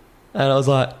I was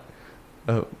like,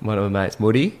 one of my mates,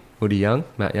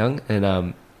 Matt Young, and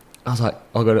I was like,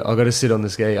 I got to sit on the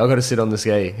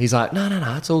ski. He's like,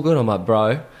 no, it's all good. I'm like,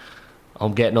 bro,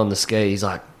 I'm getting on the ski. He's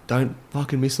like, don't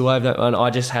fucking miss the wave. And I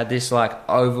just had this like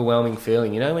overwhelming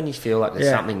feeling. You know when you feel like there's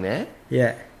something there?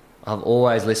 Yeah. I've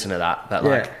always listened to that, but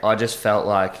like I just felt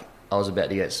like I was about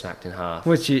to get smacked in half.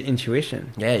 What's your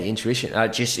intuition? Yeah, intuition.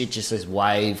 It just this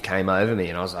wave came over me,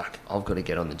 and I was like, I've got to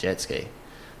get on the jet ski.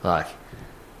 Like,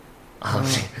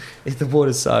 the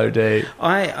water's so deep.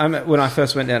 When I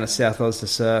first went down to South Oz to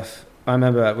surf, I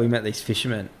remember we met these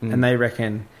fishermen, and they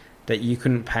reckon that you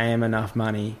couldn't pay them enough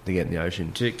money to get in the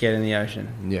ocean.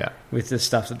 Yeah, with the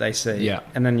stuff that they see. Yeah,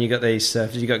 and then you got these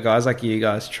surfers. You got guys like you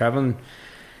guys traveling,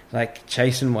 like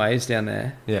chasing waves down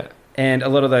there. Yeah, and a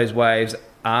lot of those waves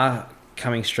are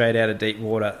coming straight out of deep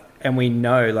water, and we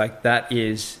know like that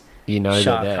is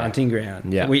shark hunting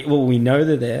ground. Yeah, we know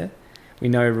they're there. We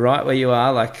know right where you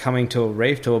are, like coming to a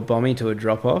reef, to a bommy, to a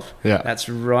drop-off. Yeah. That's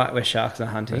right where sharks are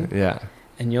hunting. Yeah.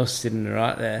 And you're sitting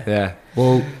right there. Yeah.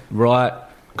 Well, right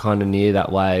kind of near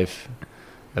that wave,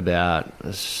 about,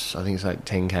 I think it's like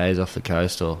 10 k's off the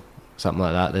coast or something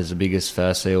like that, there's the biggest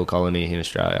fur seal colony in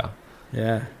Australia.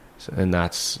 Yeah. And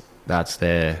that's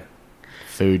their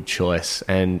food choice.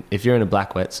 And if you're in a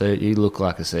black wetsuit, you look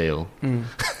like a seal. Mm.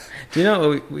 Do you know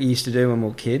what we used to do when we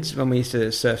were kids? When we used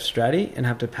to surf Stratty and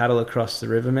have to paddle across the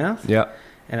river mouth? Yeah.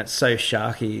 And it's so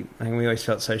sharky. I think we always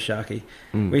felt so sharky.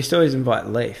 We used to always invite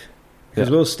Leaf. Because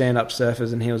we'll stand-up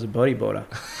surfers and he was a bodyboarder.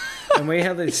 And we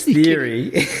had this theory.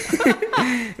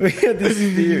 We had this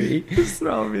theory. Just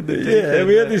throw them in the Yeah,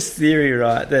 we had this theory,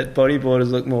 right, that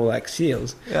bodyboarders look more like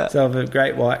seals. Yeah. So if a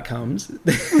great white comes,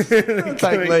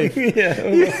 Take leave.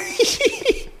 Yeah.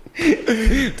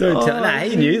 Don't tell. Nah,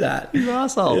 he knew that. You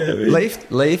asshole. Yeah,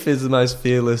 Leaf is the most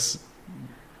fearless,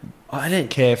 I don't.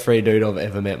 carefree dude I've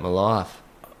ever met in my life.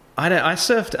 I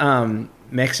surfed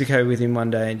Mexico with him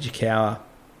one day in Jacao,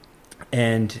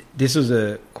 and this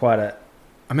was quite a.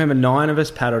 I remember 9 of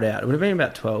us paddled out. It would have been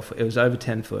about 12 foot. It was over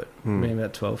 10 foot. It would have been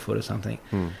about 12 foot or something.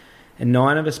 And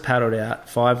 9 of us paddled out.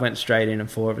 5 went straight in, and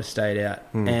 4 of us stayed out.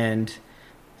 And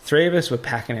 3 of us were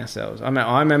packing ourselves. I mean,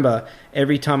 I remember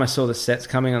every time I saw the sets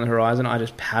coming on the horizon, I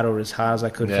just paddled as hard as I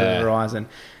could for the horizon.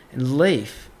 And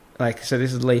Leaf, so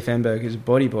this is Leif Enberg, who's a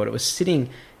bodyboarder, was sitting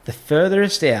the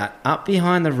furthest out, up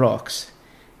behind the rocks,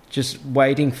 just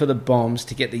waiting for the bombs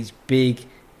to get these big,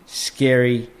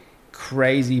 scary,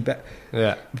 crazy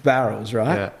barrels,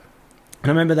 right? Yeah. And I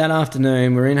remember that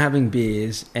afternoon, we're in having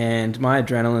beers, and my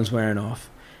adrenaline's wearing off.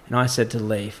 And I said to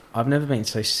Leif, I've never been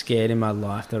so scared in my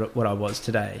life that what I was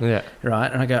today. Yeah.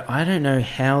 Right? And I go, I don't know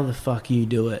how the fuck you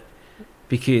do it,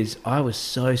 because I was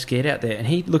so scared out there. And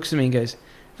he looks at me and goes,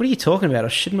 what are you talking about? I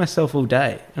was shitting myself all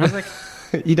day. And I was like,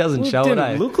 He doesn't show it,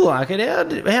 didn't look like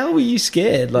it. How were you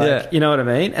scared? You know what I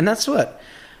mean? And that's what,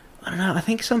 I don't know, I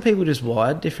think some people just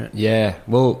wired different. Yeah.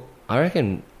 Well, I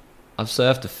reckon I've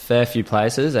surfed a fair few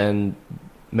places, and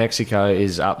Mexico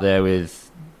is up there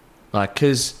with,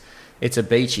 because it's a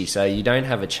beachy, so you don't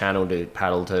have a channel to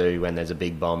paddle to when there's a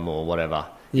big bomb or whatever.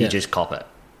 Yeah. You just cop it.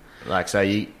 So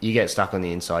you get stuck on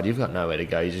the inside. You've got nowhere to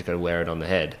go. You just got to wear it on the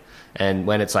head. And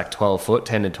when it's 12 foot,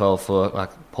 10 to 12 foot, like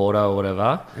Porto or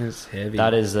whatever, It's heavy.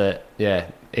 that is it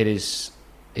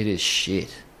is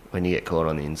shit when you get caught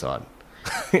on the inside.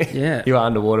 Yeah. You are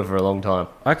underwater for a long time.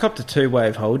 I copped a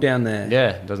 2-wave hold down there.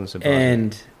 Yeah, it doesn't surprise me.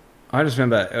 And I just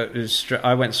remember,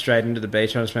 I went straight into the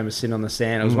beach. I just remember sitting on the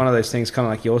sand. It was one of those things, kind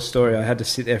of like your story. I had to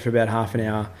sit there for about half an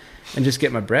hour and just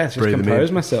get my breath, just Breathe 'em compose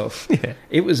in. myself. Yeah.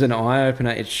 It was an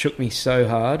eye-opener. It shook me so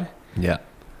hard. Yeah.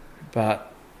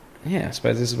 But, yeah, I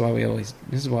suppose this is why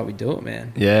we do it,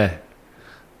 man. Yeah.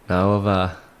 No,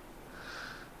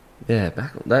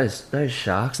 back those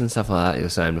sharks and stuff like that you were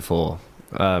saying before.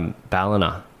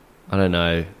 Ballina. I don't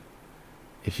know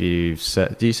if do you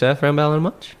surf around Ballina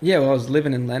much? Yeah, well, I was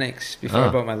living in Lennox before I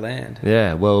Oh. bought my land.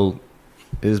 Yeah, well,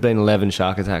 there's been 11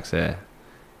 shark attacks there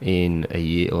in a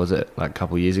year, or was it a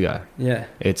couple of years ago? Yeah.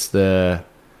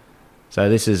 So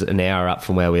this is an hour up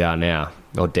from where we are now,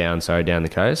 or down the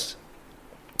coast.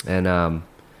 And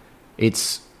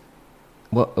it's,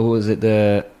 what was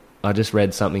it, I just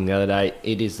read something the other day,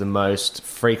 it is the most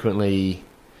frequently,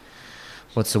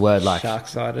 what's the word,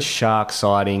 Shark-sided. shark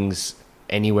sightings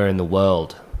anywhere in the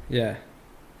world, Yeah.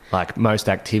 most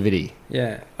activity.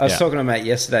 Yeah. I was Yeah. talking to a mate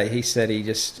yesterday. He said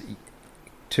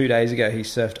 2 days ago, he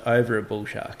surfed over a bull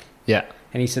shark. Yeah.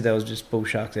 And he said there was just bull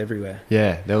sharks everywhere.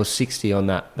 Yeah, there was 60 on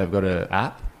that. They've got an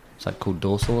app, it's called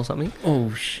Dorsal or something.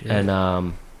 Oh, shit.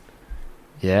 And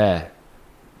yeah,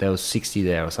 there was 60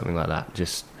 there or something like that.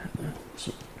 Just,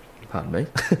 pardon me.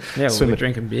 Yeah, well, Swimming. we're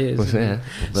drinking beers. Well,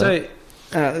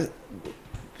 yeah,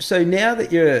 So now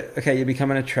that you're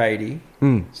becoming a tradie,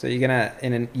 Mm. so you're gonna,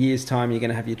 in a year's time, you're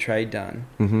gonna have your trade done.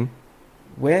 Mm-hmm.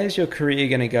 Where's your career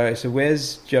gonna go? So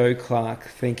where's Joe Clark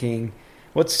thinking?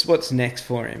 What's next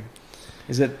for him?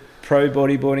 Is it pro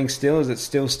bodyboarding still? Is it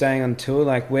still staying on tour?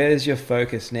 Where's your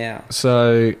focus now?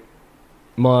 So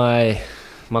my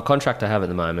contract I have at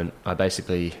the moment, I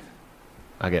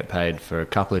get paid for a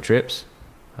couple of trips.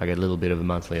 I get a little bit of a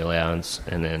monthly allowance,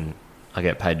 and then I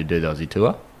get paid to do the Aussie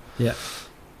tour. Yeah.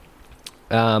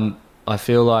 I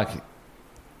feel like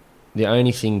the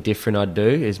only thing different I'd do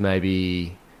is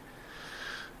maybe,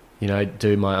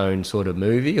 do my own sort of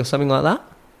movie or something like that,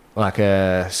 like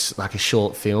a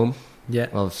short film Yeah.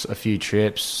 of a few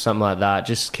trips, something like that.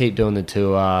 Just keep doing the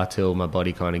tour till my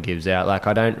body kind of gives out.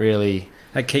 I don't really.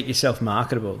 Keep yourself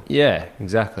marketable. Yeah,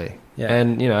 exactly. Yeah.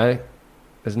 And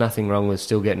there's nothing wrong with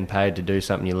still getting paid to do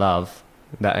something you love.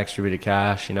 That extra bit of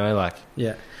cash,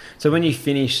 Yeah. So when you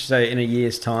finish, in a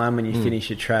year's time, when you finish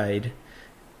your trade,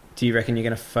 do you reckon you're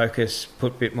going to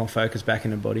put a bit more focus back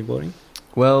into bodyboarding?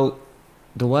 Well,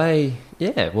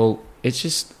 it's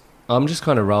just, I'm just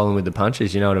kind of rolling with the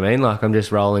punches, you know what I mean? I'm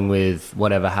just rolling with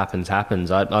whatever happens.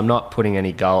 I'm not putting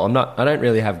any goal. I don't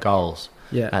really have goals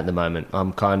at the moment.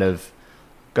 I'm kind of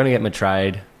going to get my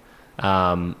trade.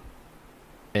 So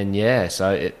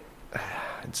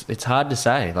it's hard to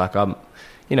say.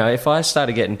 If I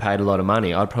started getting paid a lot of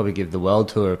money, I'd probably give the world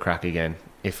tour a crack again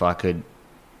if I could,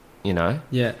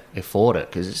 afford it,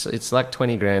 because it's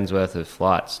 20 grand's worth of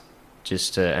flights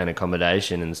and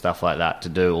accommodation and stuff like that to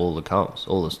do all the comps,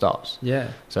 all the stops.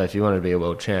 Yeah. So if you want to be a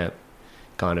world champ,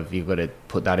 kind of you've got to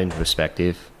put that into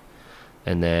perspective.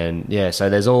 And then so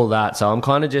there's all that. So I'm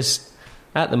kind of just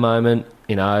at the moment,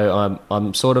 you know,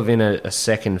 I'm sort of in a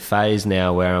second phase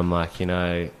now where I'm like, you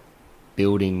know,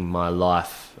 building my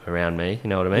life around me. You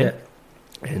know what I mean? Yeah.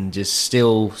 And just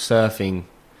still surfing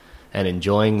and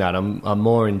enjoying that. I'm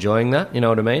more enjoying that. You know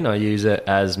what I mean? I use it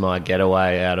as my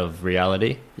getaway out of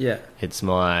reality. Yeah. It's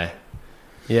my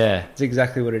It's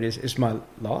exactly what it is. It's my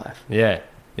life. Yeah.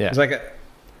 It's like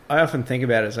I often think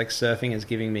about it as like surfing is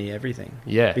giving me everything.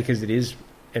 Yeah. Because it is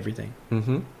everything.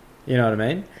 Mm-hmm. You know what I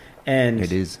mean? And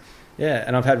it is. Yeah,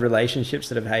 and I've had relationships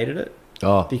that have hated it.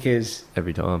 Oh. Because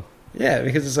every time. Yeah,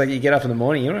 because it's like you get up in the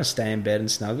morning, you don't want to stay in bed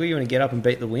and snuggle, you want to get up and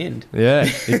beat the wind. Yeah,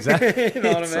 exactly. You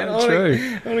know what I mean? So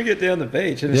true. I want to get down the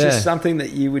beach. And it's just something that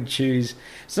you would choose.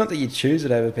 It's not that you choose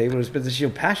it over people, but it's your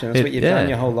passion. That's what you've done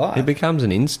your whole life. It becomes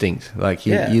an instinct. Like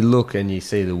you look and you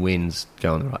see the winds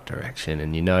go in the right direction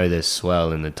and you know there's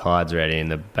swell and the tide's ready and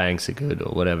the banks are good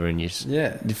or whatever. And that's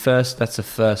the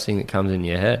first thing that comes in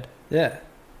your head. Yeah.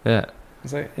 Yeah.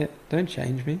 It's like, don't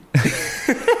change me.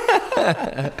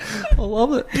 I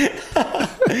love it.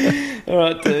 All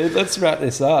right, dude, let's wrap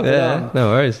this up. Yeah, no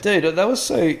worries. Dude, that was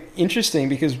so interesting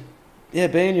because,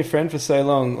 being your friend for so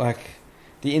long, like,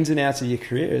 the ins and outs of your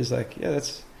career is like,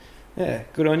 that's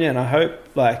good on you. And I hope,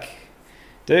 like,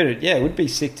 dude, it would be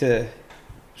sick to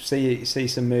see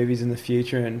some movies in the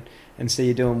future and see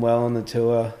you doing well on the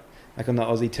tour, like on the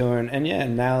Aussie tour, and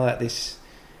nail out this.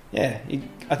 Yeah,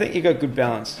 I think you got good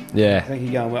balance. Yeah, I think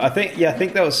you're going well. I think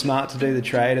that was smart to do the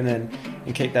trade and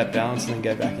keep that balance and then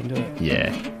go back into it.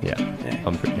 Yeah.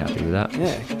 I'm pretty happy with that.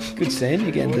 Yeah, good seeing you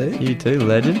again, dude. You too,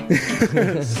 legend.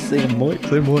 See you, mate.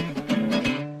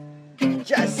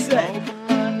 Just say,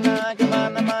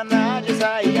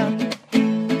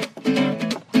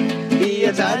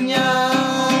 iya tanya,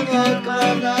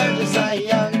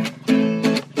 sayang.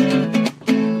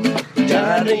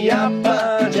 Cari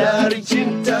apa, cari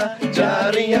cinta,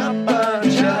 cari apa,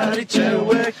 cari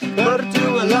cewek,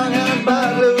 bertualangan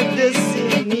baru di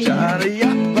sini. Cari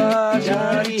apa,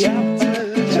 cari cinta,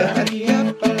 cari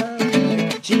apa,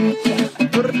 cinta,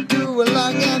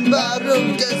 bertualangan baru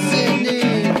di sini.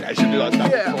 I should be like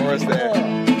that chorus there.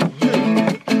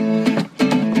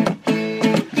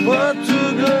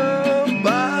 Bertualangan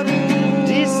baru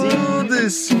di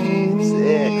sini.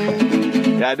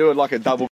 Yeah, I do it like a double.